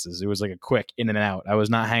sunglasses. It was like a quick in and out. I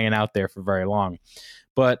was not hanging out there for very long.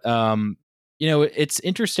 But it's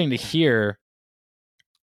interesting to hear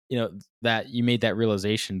that you made that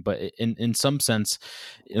realization, but in some sense,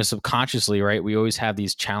 subconsciously, right, we always have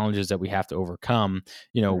these challenges that we have to overcome,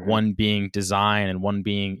 Mhm. one being design and one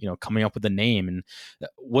being coming up with a name. And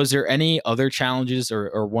was there any other challenges,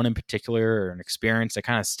 or one in particular, or an experience that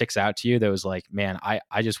kind of sticks out to you that was like, man,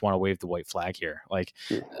 I just want to wave the white flag here, like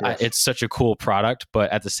Yes. it's such a cool product,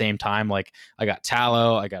 but at the same time, like, I got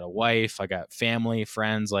tallow, I got a wife, I got family,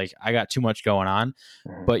 friends, like I got too much going on,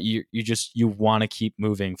 Mhm. but you want to keep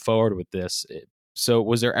moving forward with this. So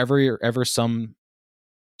was there ever some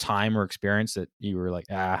time or experience that you were like,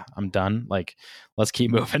 I'm done, like, let's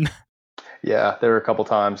keep moving? Yeah, there were a couple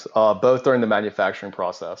times, both during the manufacturing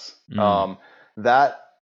process. Mm, That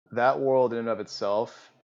that world in and of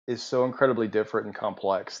itself is so incredibly different and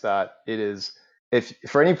complex that it is. If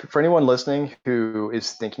for anyone listening who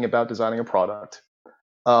is thinking about designing a product,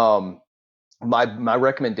 um, my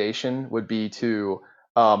recommendation would be to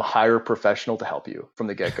hire a professional to help you from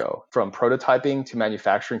the get go, from prototyping to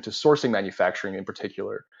manufacturing to sourcing manufacturing in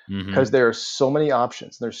particular, mm-hmm. because there are so many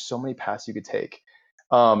options. There's so many paths you could take,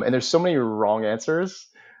 and there's so many wrong answers,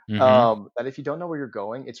 Mm-hmm. that if you don't know where you're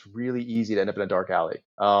going, it's really easy to end up in a dark alley,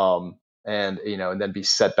 and then be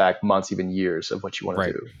set back months, even years of what you want to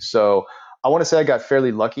Right. do. So I want to say I got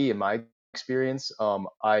fairly lucky in my experience.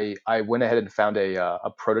 I went ahead and found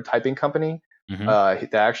a prototyping company Mm-hmm.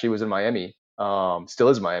 that actually was in Miami, still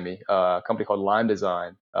is Miami, a company called Lime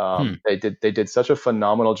Design. Hmm. They did such a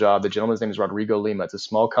phenomenal job. The gentleman's name is Rodrigo Lima. It's a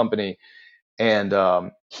small company, and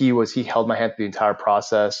he held my hand through the entire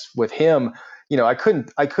process. With him, I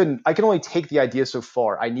could only take the idea so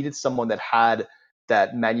far. I needed someone that had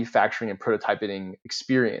that manufacturing and prototyping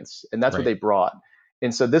experience, and that's what they brought.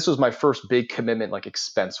 And so this was my first big commitment, like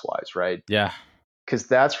expense wise, right? Yeah. Because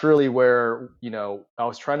that's really where, I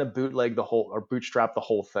was trying to bootstrap the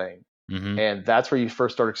whole thing. Mm-hmm. And that's where you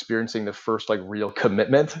first start experiencing the first like real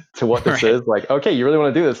commitment to what this is. Like, okay, you really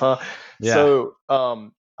want to do this, huh? Yeah. So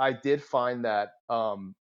I did find that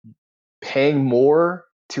paying more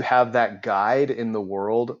to have that guide in the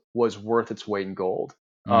world was worth its weight in gold.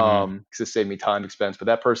 Because it saved me time, expense. But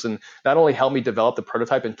that person not only helped me develop the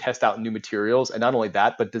prototype and test out new materials, and not only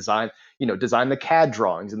that, but design the CAD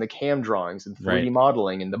drawings and the CAM drawings and 3D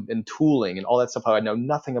modeling and tooling and all that stuff I know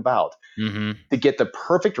nothing about, to get the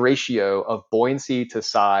perfect ratio of buoyancy to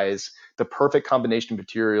size, the perfect combination of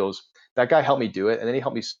materials. That guy helped me do it, and then he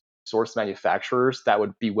helped me source manufacturers that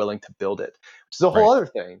would be willing to build it, which is a whole other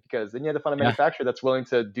thing, because then you had to find a manufacturer that's willing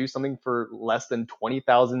to do something for less than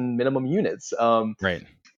 20,000 minimum units.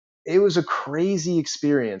 It was a crazy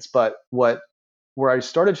experience, but where I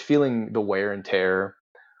started feeling the wear and tear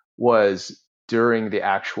was during the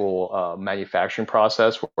actual manufacturing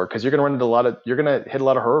process, because you're going to hit a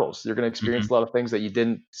lot of hurdles. You're going to experience a lot of things that you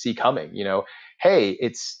didn't see coming. Hey,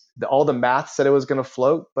 all the math said it was going to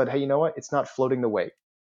float, but hey, you know what? It's not floating the weight.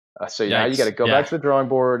 So now you got to go back to the drawing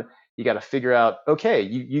board. You got to figure out, okay,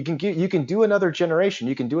 you can do another generation,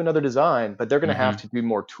 you can do another design, but they're going to have to do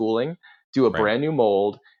more tooling, do a brand new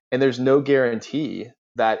mold, and there's no guarantee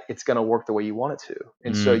that it's going to work the way you want it to.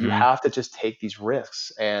 And so you have to just take these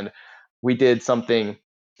risks. And we did something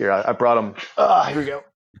here. I brought them. Here we go.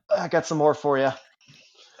 I got some more for you.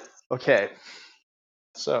 Okay.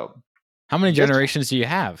 So how many generations do you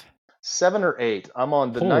have? 7 or 8. I'm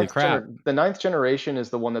on the Holy crap. The 9th generation is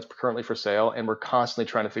the one that's currently for sale, and we're constantly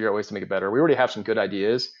trying to figure out ways to make it better. We already have some good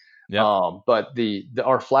ideas. But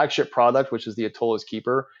our flagship product, which is the Atola's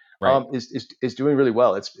Keeper, is doing really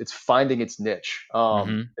well. It's finding its niche,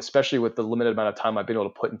 especially with the limited amount of time I've been able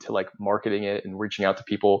to put into like marketing it and reaching out to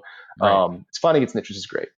people. It's finding its niche, which is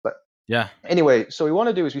great. But anyway, so we want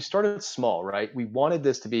to do is we started small, right? We wanted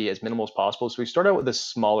this to be as minimal as possible, so we started out with a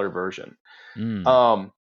smaller version.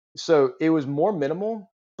 So it was more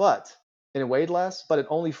minimal, but and it weighed less, but it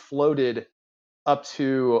only floated up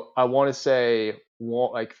to, I want to say,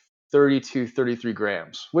 like 32, 33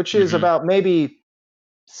 grams, which is about maybe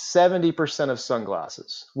 70% of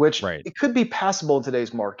sunglasses, which it could be passable in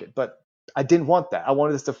today's market, but I didn't want that. I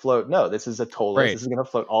wanted this to float. No, this is Atola. This is going to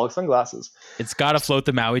float all the sunglasses. It's got to float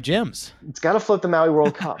the Maui gyms. It's got to float the Maui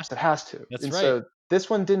World Cups. It has to. That's right. So this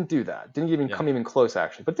one didn't do that. Didn't even come even close,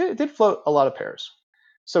 actually. But it did float a lot of pairs.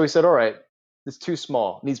 So we said, all right, it's too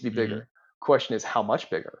small. It needs to be bigger. Question is, how much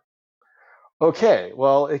bigger? Okay,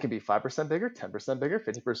 well, it can be 5% bigger, 10% bigger,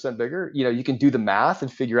 50% bigger. You can do the math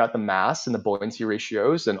and figure out the mass and the buoyancy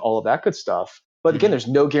ratios and all of that good stuff. But again, there's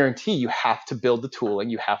no guarantee. You have to build the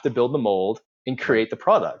tooling, you have to build the mold and create the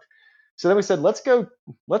product. So then we said, let's go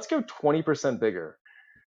 20% bigger.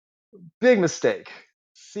 Big mistake.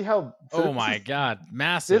 See how? Oh my God,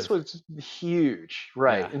 massive! This was huge,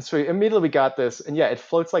 right? And so immediately we got this, and it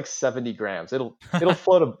floats like 70 grams. It'll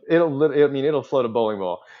float it'll float a bowling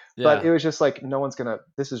ball. But it was just like,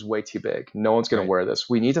 this is way too big. No one's gonna wear this.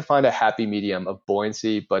 We need to find a happy medium of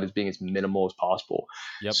buoyancy, but as being as minimal as possible.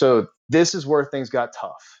 So this is where things got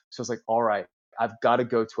tough. So it's like, all right, I've got to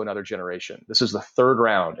go to another generation. This is the 3rd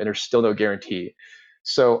round, and there's still no guarantee.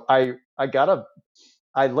 So I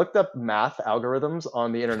looked up math algorithms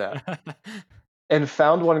on the internet and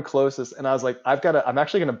found one closest. And I was like, I'm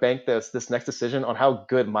actually going to bank this next decision on how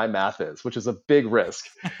good my math is, which is a big risk.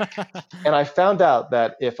 And I found out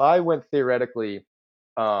that if I went theoretically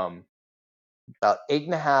about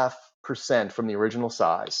 8.5% from the original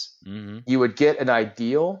size, you would get an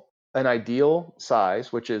ideal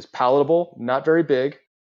size, which is palatable, not very big,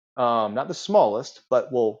 not the smallest,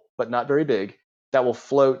 but not very big, that will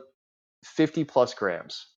float 50 plus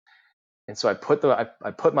grams. And so I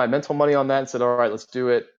put my mental money on that and said, all right, let's do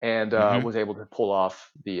it. And was able to pull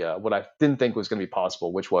off the what I didn't think was going to be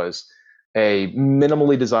possible, which was a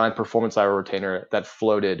minimally designed performance eyewear retainer that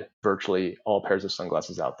floated virtually all pairs of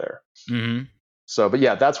sunglasses out there. So, but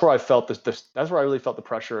that's where I felt that's where I really felt the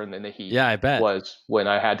pressure and the heat. Yeah, I bet. Was when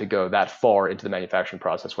I had to go that far into the manufacturing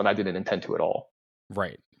process when I didn't intend to at all.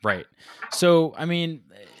 Right. So, I mean,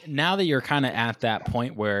 now that you're kind of at that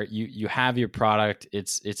point where you have your product,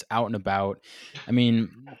 it's out and about. I mean,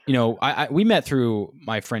 we met through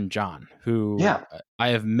my friend John, who I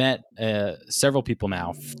have met several people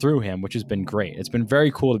now through him, which has been great. It's been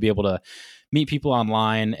very cool to be able to meet people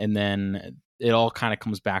online, and then it all kind of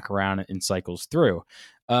comes back around and cycles through.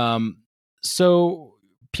 So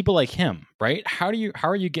people like him, right? How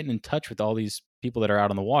are you getting in touch with all these people that are out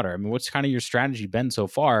on the water? I mean, what's kind of your strategy been so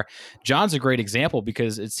far? John's a great example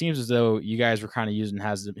because it seems as though you guys were kind of using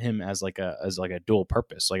him as like a dual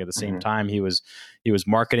purpose. Like at the same time, he was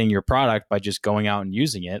marketing your product by just going out and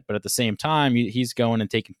using it, but at the same time, he's going and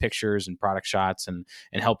taking pictures and product shots and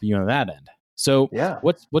helping you on that end. So Yeah.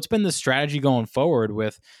 what's been the strategy going forward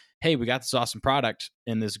with, hey, we got this awesome product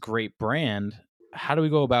and this great brand. How do we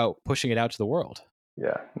go about pushing it out to the world?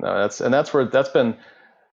 Yeah, no, that's where it's been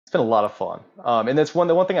a lot of fun. And that's the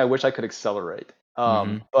one thing I wish I could accelerate.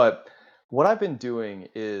 Mm-hmm. But what I've been doing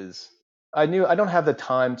is I don't have the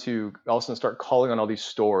time to also start calling on all these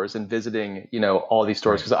stores and visiting, all these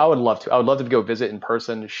stores Right. because I would love to. I would love to go visit in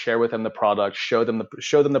person, share with them the product, show them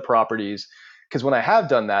the properties. Because when I have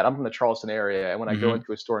done that, I'm from the Charleston area, and when I go Mm-hmm.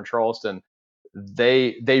 into a store in Charleston,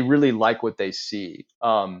 they really like what they see.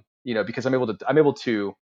 Because I'm able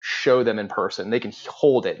to show them in person. They can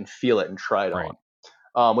hold it and feel it and try it Right.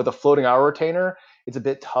 on. With a floating hour retainer, it's a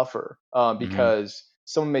bit tougher Mm-hmm. because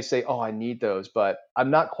someone may say, "Oh, I need those," but I'm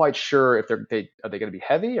not quite sure if are they going to be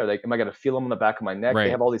heavy? Am I going to feel them on the back of my neck? They Right.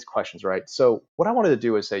 have all these questions, right? So what I wanted to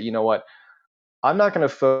do is say, you know what? I'm not going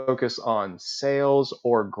to focus on sales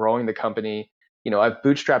or growing the company. I've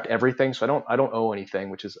bootstrapped everything, so I don't owe anything,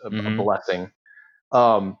 which is a Mm-hmm. blessing.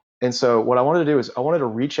 And so what I wanted to do is I wanted to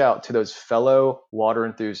reach out to those fellow water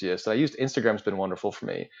enthusiasts. And I used Instagram's been wonderful for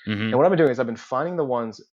me. Mm-hmm. And what I've been doing is I've been finding the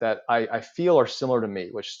ones that I feel are similar to me,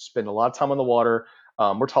 which spend a lot of time on the water.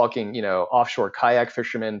 We're talking, offshore kayak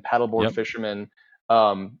fishermen, paddleboard Yep. fishermen,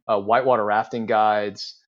 whitewater rafting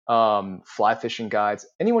guides, fly fishing guides,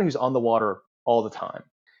 anyone who's on the water all the time.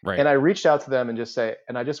 Right. And I reached out to them and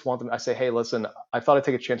I just want them, I say, hey, listen, I thought I'd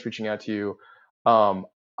take a chance reaching out to you. Um,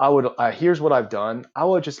 here's what I've done. I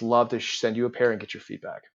would just love to send you a pair and get your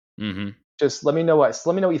feedback. Mm-hmm. Just let me know what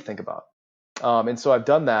you think about. And so I've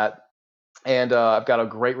done that, and I've got a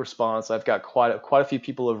great response. I've got quite a few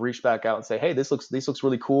people who have reached back out and say, hey, this looks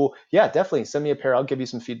really cool. Yeah, definitely send me a pair. I'll give you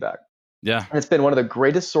some feedback. Yeah. And it's been one of the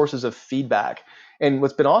greatest sources of feedback. And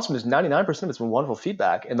what's been awesome is 99% of it's been wonderful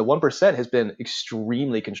feedback, and the 1% has been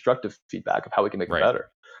extremely constructive feedback of how we can make it Right. better.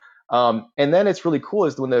 And then it's really cool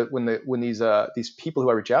is when these people who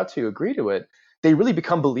I reach out to agree to it, they really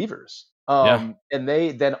become believers. Yeah. And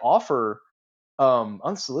they then offer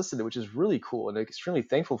unsolicited, which is really cool and extremely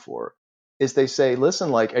thankful for, is they say, listen,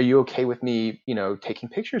 like, are you okay with me, taking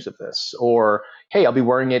pictures of this? Or, hey, I'll be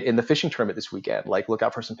wearing it in the fishing tournament this weekend. Like, look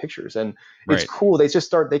out for some pictures. And it's Right. cool. They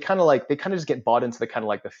kind of just get bought into the kind of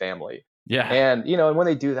like the family. Yeah. And and when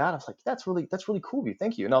they do that, I was like, that's really cool of you.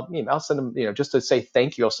 Thank you. And I'll send them, just to say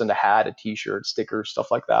thank you. I'll send a hat, a T-shirt, stickers, stuff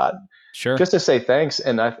like that, Sure. just to say thanks.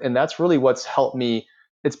 And that's really what's helped me.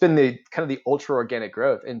 It's been the kind of the ultra organic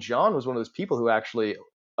growth. And John was one of those people who actually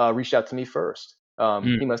reached out to me first.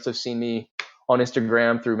 Mm. He must have seen me on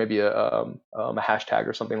Instagram through maybe a hashtag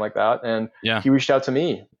or something like that, and Yeah. he reached out to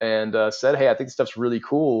me and said, "Hey, I think this stuff's really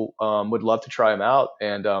cool. Would love to try them out."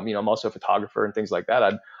 And I'm also a photographer and things like that.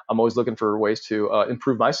 I'm always looking for ways to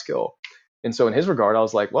improve my skill. And so in his regard, I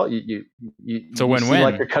was like, "Well, It's a you seem like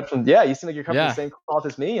win-win. you're cut from you seem like you're cut from the Yeah. same cloth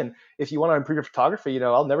as me. And if you want to improve your photography,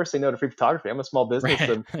 I'll never say no to free photography. I'm a small business, Right.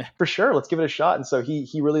 and for sure, let's give it a shot." And so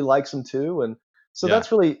he really likes them too. And so Yeah.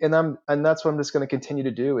 that's really and that's what I'm just going to continue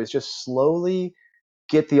to do is just slowly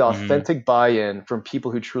get the Mm-hmm. authentic buy-in from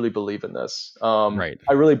people who truly believe in this. Right.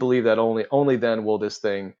 I really believe that only then will this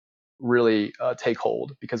thing really take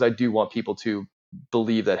hold, because I do want people to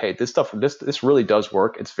believe that, hey, this really does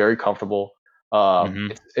work. It's very comfortable.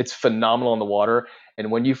 Mm-hmm. It's phenomenal on the water.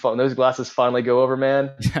 And when those glasses finally go over,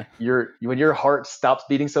 man, when your heart stops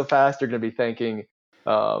beating so fast, you're gonna be thanking,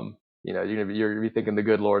 you're gonna be thanking the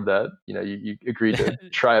good Lord that you agreed to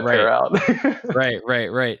try a pair Right. out.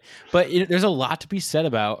 Right. But there's a lot to be said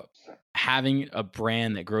about having a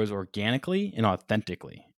brand that grows organically and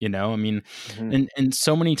authentically. I mean, Mhm. and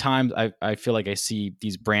so many times I feel like I see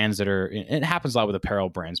these brands that are. It happens a lot with apparel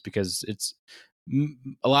brands because it's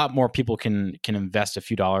a lot more people can invest a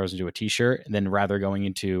few dollars into a t-shirt than rather going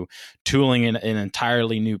into tooling an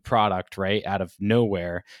entirely new product right out of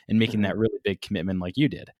nowhere and making Mhm. that really big commitment like you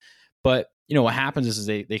did. But what happens is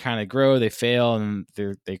they kind of grow, they fail, and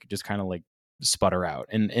they just kind of like sputter out.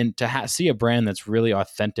 And to see a brand that's really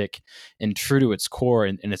authentic and true to its core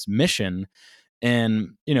and its mission,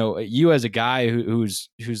 and you as a guy who's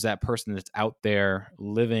that person that's out there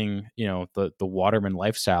living the waterman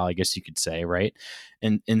lifestyle, I guess you could say, right?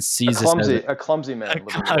 And A sees this as clumsy man living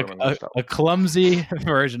the Waterman lifestyle. a clumsy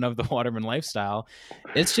version of the waterman lifestyle.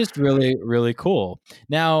 It's just really really cool.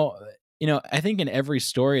 Now, I think in every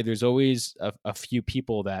story, there's always a few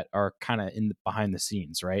people that are kind of behind the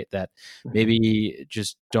scenes, right? That Mhm. maybe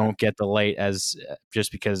just don't get the light as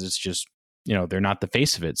just because it's just, they're not the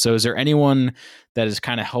face of it. So is there anyone that has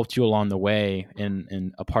kind of helped you along the way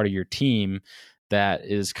in a part of your team that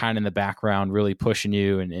is kind of in the background, really pushing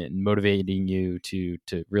you and motivating you to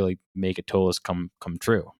really make Atollas come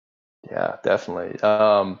true? Yeah, definitely.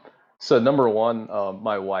 So number one,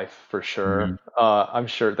 my wife for Hmm. sure. I'm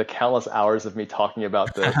sure the countless hours of me talking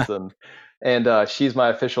about this, and she is my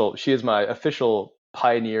official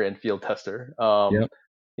pioneer and field tester. Yep.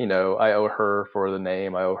 I owe her for the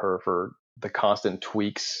name. I owe her for the constant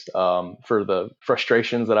tweaks, for the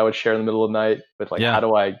frustrations that I would share in the middle of the night with like, Yeah. how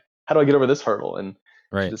do I get over this hurdle? And she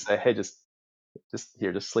Right. just say, hey, just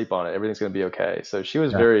sleep on it. Everything's going to be okay. So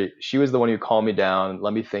Yeah. she was the one who calmed me down,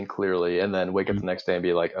 let me think clearly, and then wake up Mhm. the next day and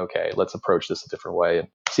be like, okay, let's approach this a different way and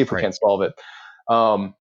see if we Right. can't solve it.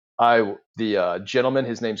 Um, the gentleman,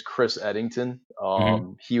 his name's Chris Eddington.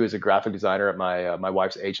 Hmm. He was a graphic designer at my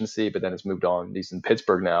wife's agency, but then has moved on. He's in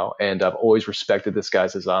Pittsburgh now, and I've always respected this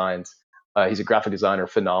guy's designs. He's a graphic designer,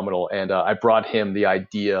 phenomenal, and I brought him the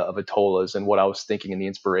idea of Atollas and what I was thinking and the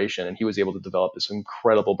inspiration, and he was able to develop this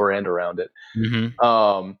incredible brand around it. Hmm.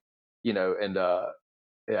 Um, and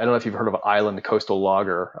I don't know if you've heard of Island Coastal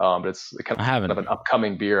Lager, but it's kind I of haven't. an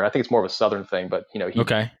upcoming beer. I think it's more of a southern thing, but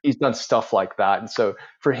Okay. he's done stuff like that. And so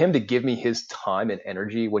for him to give me his time and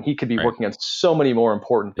energy when he could be Right. working on so many more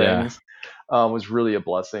important Yeah. things, was really a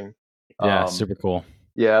blessing. Yeah. Um, Super cool.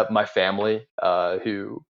 yeah, my family,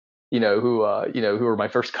 who are my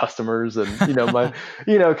first customers, and my,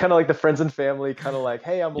 kind of like the friends and family, kind of like,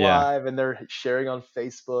 hey, I'm Yeah. live, and they're sharing on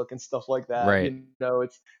Facebook and stuff like that. Right.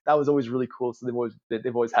 It's that was always really cool. So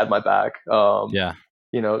they've always had my back. Yeah.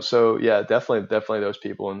 So yeah, definitely those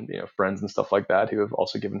people, and friends and stuff like that who have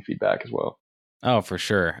also given feedback as well. Oh, for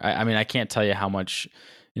sure. I mean, I can't tell you how much,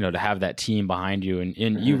 to have that team behind you, and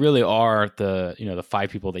you Hmm. really are the five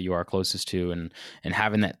people that you are closest to, and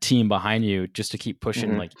having that team behind you just to keep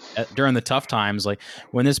pushing, Hmm. like during the tough times, like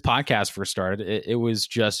when this podcast first started, it was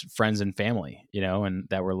just friends and family, and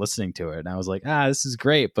that were listening to it. And I was like, this is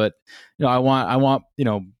great. But, I want,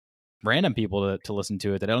 random people to listen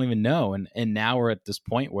to it that I don't even know. And now we're at this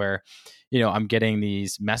point where, I'm getting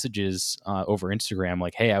these messages over Instagram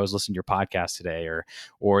like, "Hey, I was listening to your podcast today,"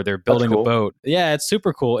 or they're That's building a cool. boat. Yeah, it's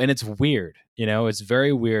super cool, and it's weird. It's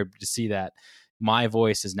very weird to see that my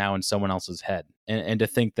voice is now in someone else's head, and to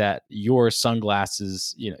think that your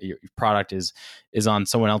sunglasses, your product is on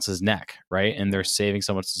someone else's neck, right? And they're saving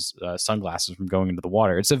someone's sunglasses from going into the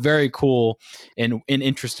water. It's a very cool and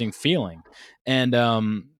interesting feeling, and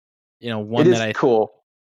It one that is cool.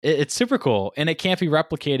 it's super cool, and it can't be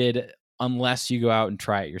replicated unless you go out and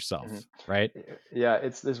try it Mhm. yourself, right? Yeah,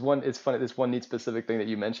 it's funny, there's one neat specific thing that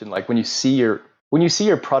you mentioned, like when you see your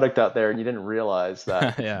product out there and you didn't realize that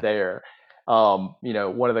it's Yeah. there.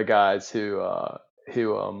 One of the guys who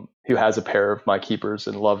has a pair of my keepers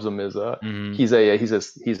and loves them is Hmm. he's this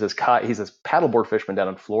paddleboard fisherman down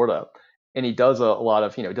in Florida, and he does a lot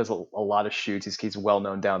of a lot of shoots. He's well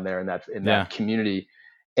known down there in that Yeah. community,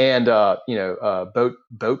 and boat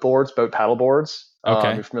paddle boards.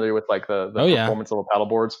 Okay. You're familiar with like the Oh yeah. performance level paddle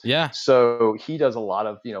boards. Yeah. So he does a lot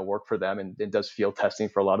of work for them, and does field testing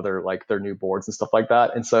for a lot of their new boards and stuff like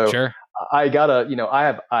that. And so Sure. I got a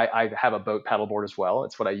I have a boat paddle board as well.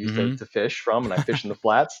 It's what I use to Hmm. to fish from, and I fish in the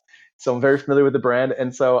flats. So I'm very familiar with the brand.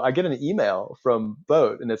 And so I get an email from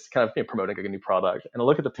Boat, and it's kind of promoting like a new product. And I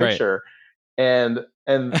look at the Right. picture, and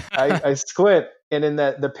I squint, and in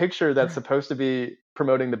the picture that's supposed to be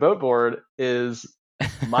promoting the boat board is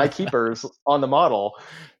my keepers on the model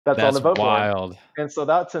that's on the That's boat board. wild. And so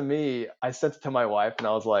that, to me, I sent it to my wife, and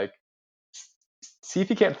I was like, see if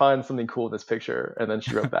you can't find something cool in this picture. And then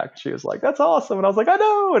she wrote back, she was like, that's awesome. And I was like, I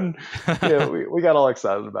know. And we got all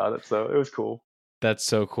excited about it. So it was cool. That's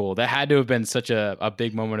so cool. That had to have been such a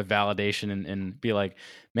big moment of validation, and be like,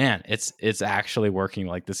 man, it's actually working.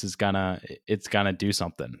 Like this is it's gonna do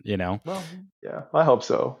something, Well, yeah, I hope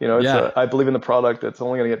so. Yeah. I believe in the product. It's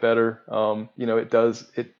only going to get better.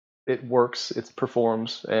 It works, it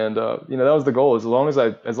performs. And that was the goal. As long as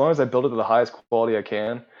I build it to the highest quality I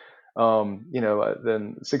can,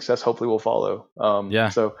 then success hopefully will follow. Yeah.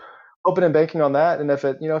 So hoping and banking on that. And if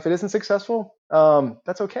it isn't successful,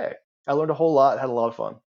 that's okay. I learned a whole lot, had a lot of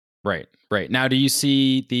fun. Right. Right. Now, do you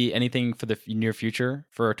see anything for the near future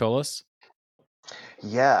for Atollas?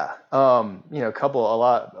 Yeah. A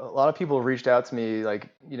lot of people have reached out to me, like,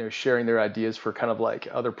 sharing their ideas for kind of like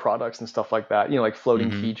other products and stuff like that, like floating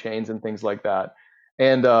Hmm. keychains and things like that.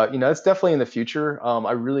 And, it's definitely in the future.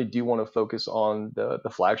 I really do want to focus on the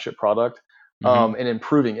flagship product. and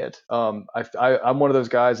improving it. I'm one of those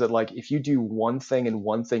guys that, like, if you do one thing and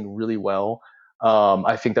one thing really well,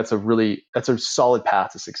 I think that's a solid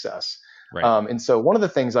path to success. Right. And so one of the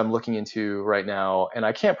things I'm looking into right now, and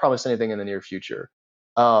I can't promise anything in the near future,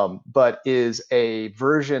 but is a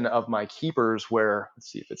version of my keepers where, let's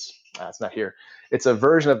see if it's not here. It's a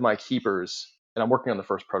version of my keepers, and I'm working on the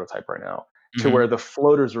first prototype right now, to where the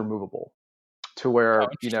floater's removable, to where,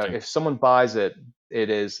 if someone buys it, it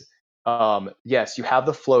is, yes, you have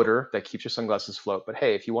the floater that keeps your sunglasses afloat, but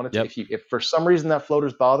hey, if you wanted to, if for some reason that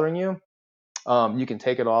floater's bothering you, you can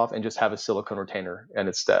take it off and just have a silicone retainer and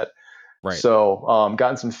instead. Right. So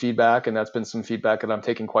gotten some feedback, and that's been some feedback that I'm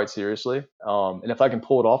taking quite seriously. And if I can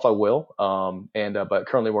pull it off, I will. But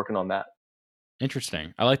currently working on that.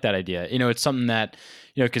 Interesting. I like that idea. It's something that,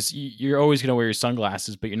 because you're always going to wear your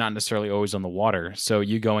sunglasses, but you're not necessarily always on the water. So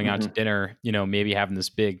you going out to dinner, maybe having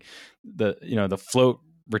this big, the float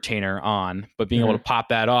retainer on, but being able to pop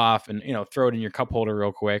that off and, throw it in your cup holder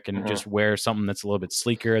real quick and just wear something that's a little bit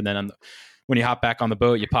sleeker. And then when you hop back on the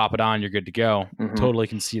boat, you pop it on, you're good to go. Totally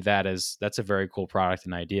can see that that's a very cool product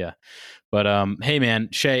and idea. But hey, man,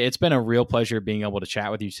 Shay, it's been a real pleasure being able to chat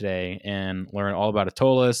with you today and learn all about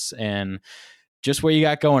Atollas and just what you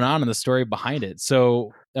got going on and the story behind it.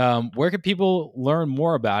 So where can people learn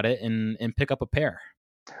more about it and pick up a pair?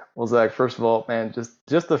 Well, Zach, first of all, man,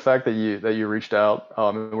 just the fact that you reached out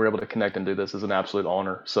and we're able to connect and do this is an absolute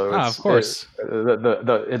honor. So of course,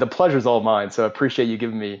 the pleasure's all mine. So I appreciate you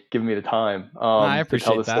giving me the time I appreciate to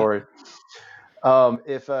tell the that. story.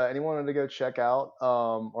 If anyone wanted to go check out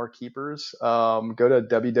our keepers, go to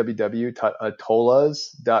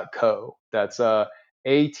www.atollas.co. That's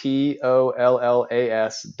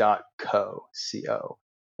ATOLLAS.co.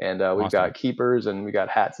 And we've got keepers, and we got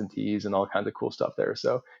hats and tees and all kinds of cool stuff there.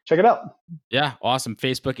 So check it out. Yeah, awesome.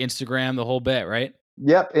 Facebook, Instagram, the whole bit, right?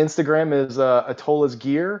 Yep. Instagram is Atollas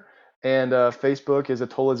Gear, and Facebook is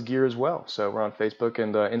Atollas Gear as well. So we're on Facebook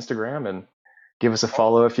and Instagram, and give us a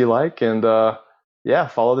follow if you like, and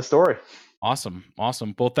follow the story. Awesome. Well,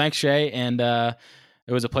 thanks, Shay, and it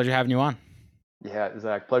was a pleasure having you on. Yeah,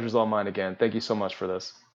 Zach, pleasure's all mine again. Thank you so much for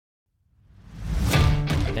this.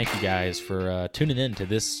 Thank you guys for tuning in to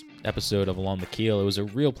this episode of Along the Keel. It was a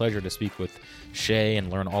real pleasure to speak with Shay and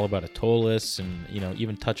learn all about Atollas and,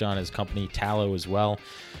 even touch on his company Tallow as well.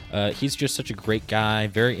 He's just such a great guy,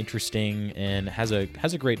 very interesting, and has a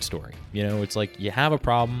great story. It's like you have a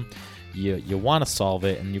problem, you want to solve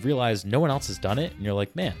it, and you realize no one else has done it, and you're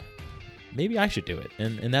like, man, maybe I should do it.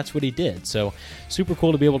 And that's what he did. So super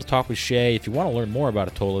cool to be able to talk with Shay. If you want to learn more about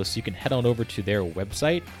Atollas, you can head on over to their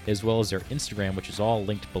website as well as their Instagram, which is all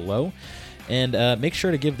linked below. And make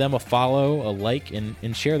sure to give them a follow, a like,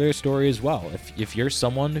 and share their story as well. If you're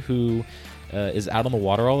someone who is out on the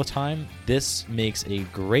water all the time, this makes a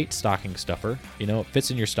great stocking stuffer. It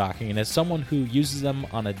fits in your stocking. And as someone who uses them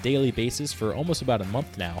on a daily basis for almost about a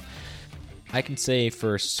month now, I can say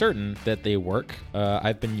for certain that they work.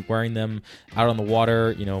 I've been wearing them out on the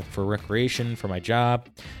water, for recreation, for my job,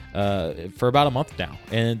 for about a month now.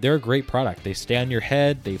 And they're a great product. They stay on your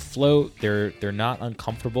head, they float, they're not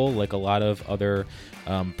uncomfortable like a lot of other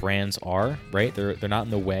brands are, right? They're not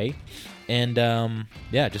in the way. And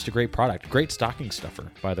just a great product. Great stocking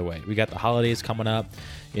stuffer, by the way. We got the holidays coming up,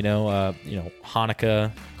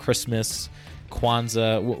 Hanukkah, Christmas,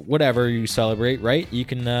 Kwanzaa, whatever you celebrate, right? You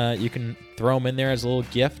can throw them in there as a little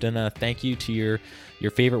gift and a thank you to your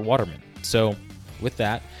favorite waterman. So with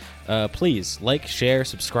that, please like, share,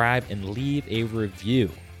 subscribe, and leave a review.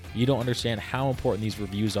 You don't understand how important these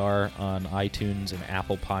reviews are on iTunes and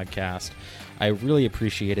Apple Podcast. I really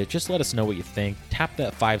appreciate it. Just let us know what you think. Tap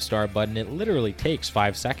that 5-star button. It literally takes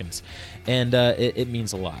 5 seconds, and it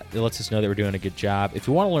means a lot. It lets us know that we're doing a good job. If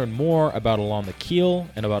you want to learn more about Along the Keel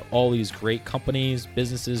and about all these great companies,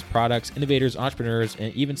 businesses, products, innovators, entrepreneurs,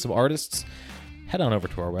 and even some artists, head on over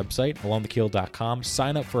to our website, alongthekeel.com.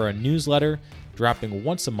 Sign up for our newsletter, dropping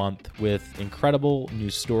once a month with incredible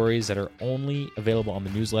news stories that are only available on the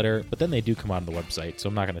newsletter, but then they do come out on the website, so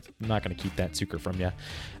I'm not gonna keep that secret from you.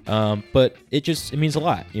 But it means a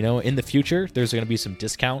lot. In the future, there's gonna be some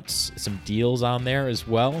discounts, some deals on there as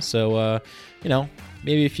well. So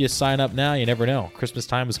maybe if you sign up now, you never know. Christmas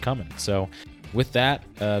time is coming. So with that,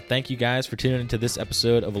 thank you guys for tuning into this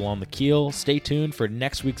episode of Along the Keel. Stay tuned for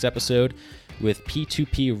next week's episode with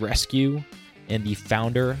P2P Rescue and the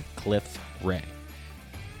founder, Cliff Ray.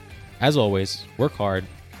 As always, work hard,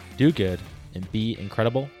 do good, and be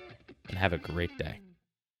incredible, and have a great day.